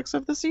religious aspects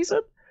of the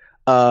season.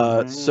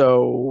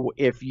 So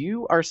if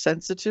you are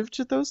sensitive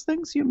to those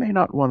things, you may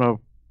not want to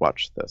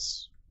watch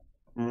this.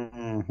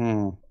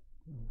 Very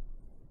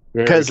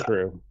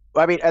true.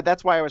 I mean,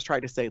 that's why I was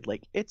trying to say,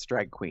 like, it's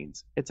drag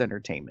queens, it's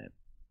entertainment.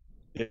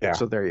 Yeah.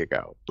 So there you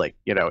go. Like,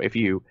 if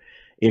you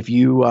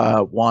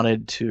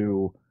wanted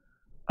to,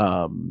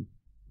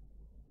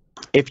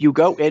 if you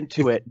go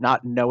into it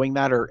not knowing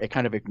that, or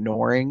kind of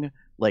ignoring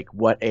like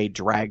what a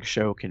drag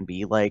show can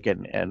be like,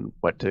 and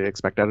what to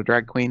expect out of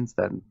drag queens,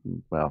 then,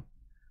 well,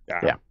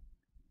 yeah.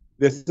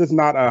 This is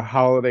not a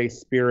holiday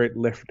spirit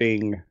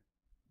lifting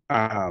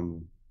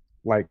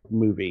like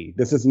movie.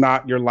 This is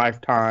not your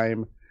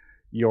Lifetime,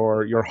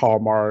 your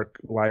Hallmark,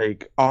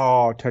 like,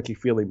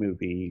 touchy-feely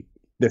movie.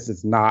 This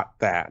is not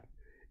that.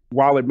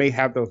 While it may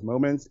have those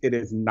moments, it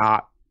is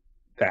not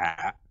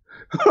that.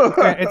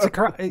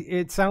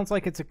 It sounds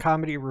like it's a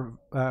comedy,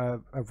 a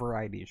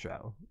variety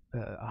show,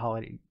 a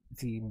holiday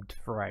themed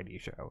variety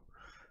show,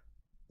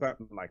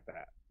 something like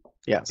that.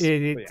 Yes,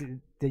 it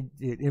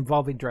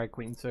involving drag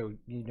queens, so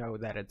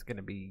that it's going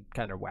to be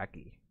kind of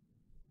wacky.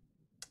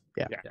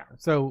 Yeah.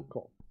 So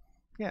cool.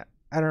 Yeah,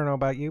 I don't know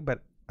about you,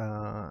 but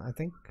I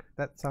think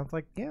that sounds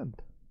like the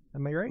end.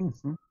 Am I right?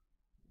 Mm-hmm.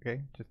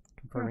 Okay, just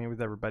confirming it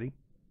with everybody in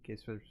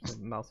case there's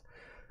something else.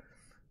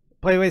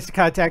 Play ways to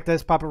contact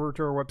us. Pop over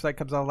to our website,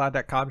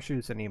 comesoutloud.com.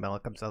 Shoot us an email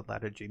at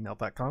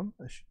comesoutloud@gmail.com.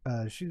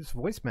 Shoot us a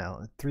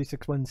voicemail at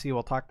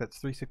 361-COL-TALK. That's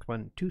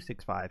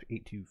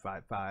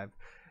 361-265-8255.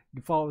 You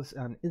can follow us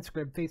on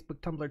Instagram, Facebook,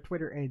 Tumblr,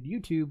 Twitter, and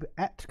YouTube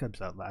at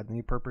Cubs Out Loud. In the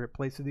appropriate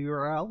place of the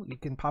URL, you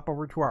can pop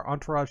over to our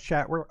Entourage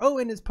chat where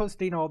Owen is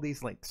posting all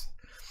these links,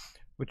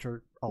 which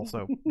are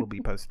also will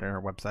be posted on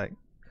our website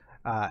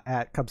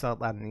at Cubs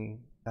Out Loud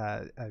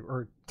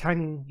or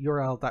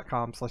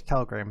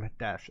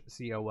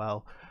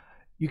tinyurl.com/telegram-col.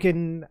 You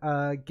can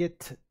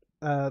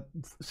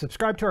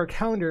subscribe to our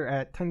calendar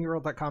at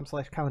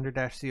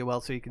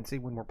tinyurl.com/calendar-col so you can see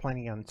when we're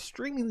planning on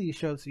streaming these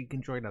shows so you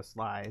can join us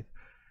live.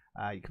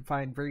 You can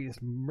find various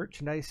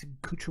merchandise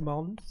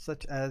accoutrements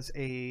such as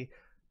a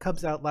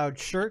Cubs Out Loud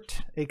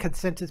shirt, a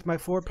Consent is My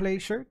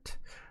Foreplay shirt.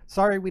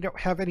 Sorry we don't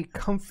have any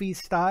comfy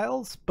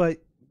styles, but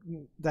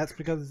that's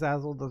because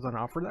Zazzle doesn't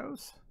offer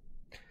those.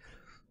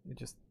 You're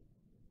just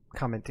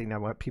commenting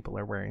on what people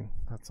are wearing,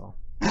 that's all.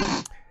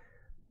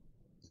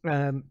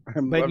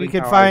 But you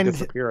can find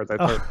as I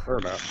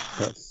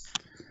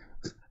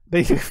But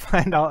you can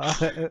find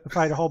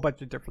a whole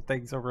bunch of different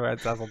things over at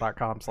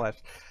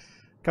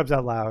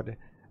zazzle.com/cubsoutloud.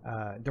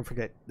 Don't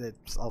forget they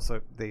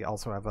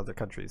also have other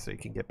countries, so you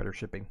can get better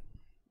shipping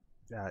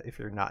if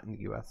you're not in the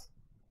US.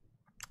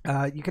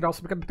 You can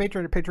also become a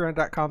patron at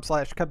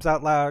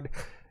patreon.com/cubsoutloud.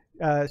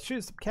 Shoot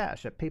us some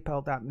cash at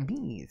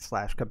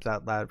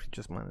paypal.me/cubsoutloud if you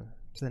just want to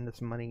send us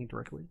some money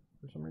directly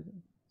for some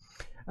reason.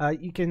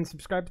 You can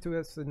subscribe to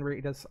us and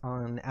rate us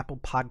on Apple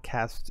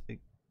Podcasts.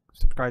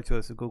 Subscribe to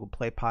us at Google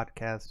Play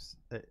Podcasts,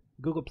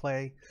 Google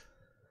Play,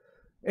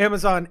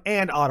 Amazon,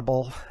 and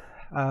Audible.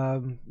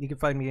 You can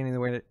find me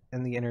anywhere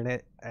in the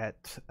internet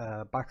at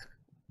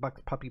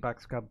Puppy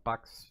Box Cub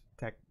Box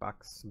Tech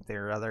Box something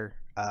or other,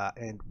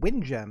 and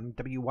Windgem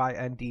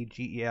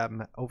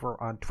WYNDGEM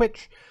over on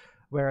Twitch,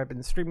 where I've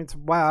been streaming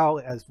some WoW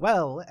as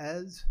well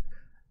as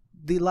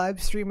the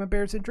live stream of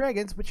Bears and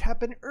Dragons, which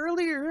happened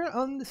earlier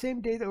on the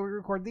same day that we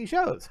record these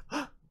shows.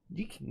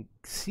 You can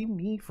see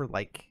me for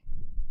like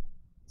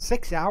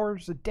 6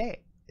 hours a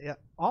day,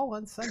 all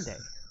on Sunday.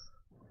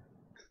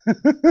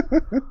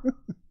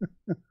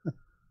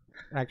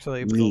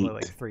 Actually, it was only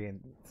like 3 and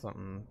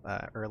something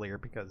earlier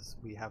because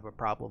we have a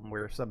problem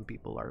where some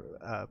people are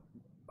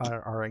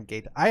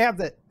engaged. I have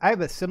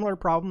a similar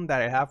problem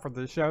that I have for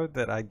the show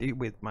that I do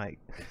with my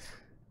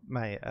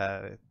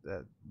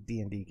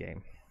D&D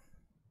game.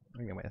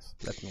 Anyways,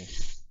 that's me.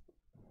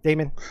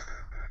 Damon?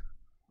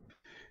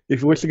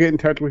 If you wish to get in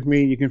touch with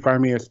me, you can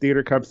find me as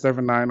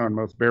TheaterCub79 on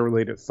most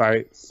bear-related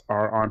sites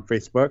or on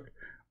Facebook,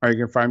 or you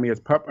can find me as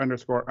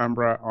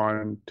pup_umbra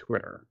on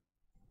Twitter.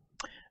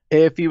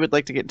 If you would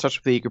like to get in touch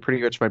with me, you can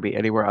pretty much find me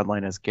anywhere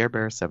online as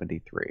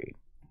GareBear73.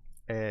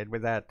 And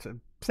with that,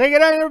 say good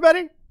night,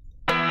 everybody!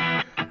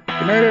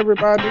 Good night,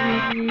 everybody!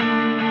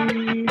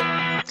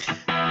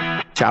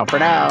 Ciao for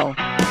now!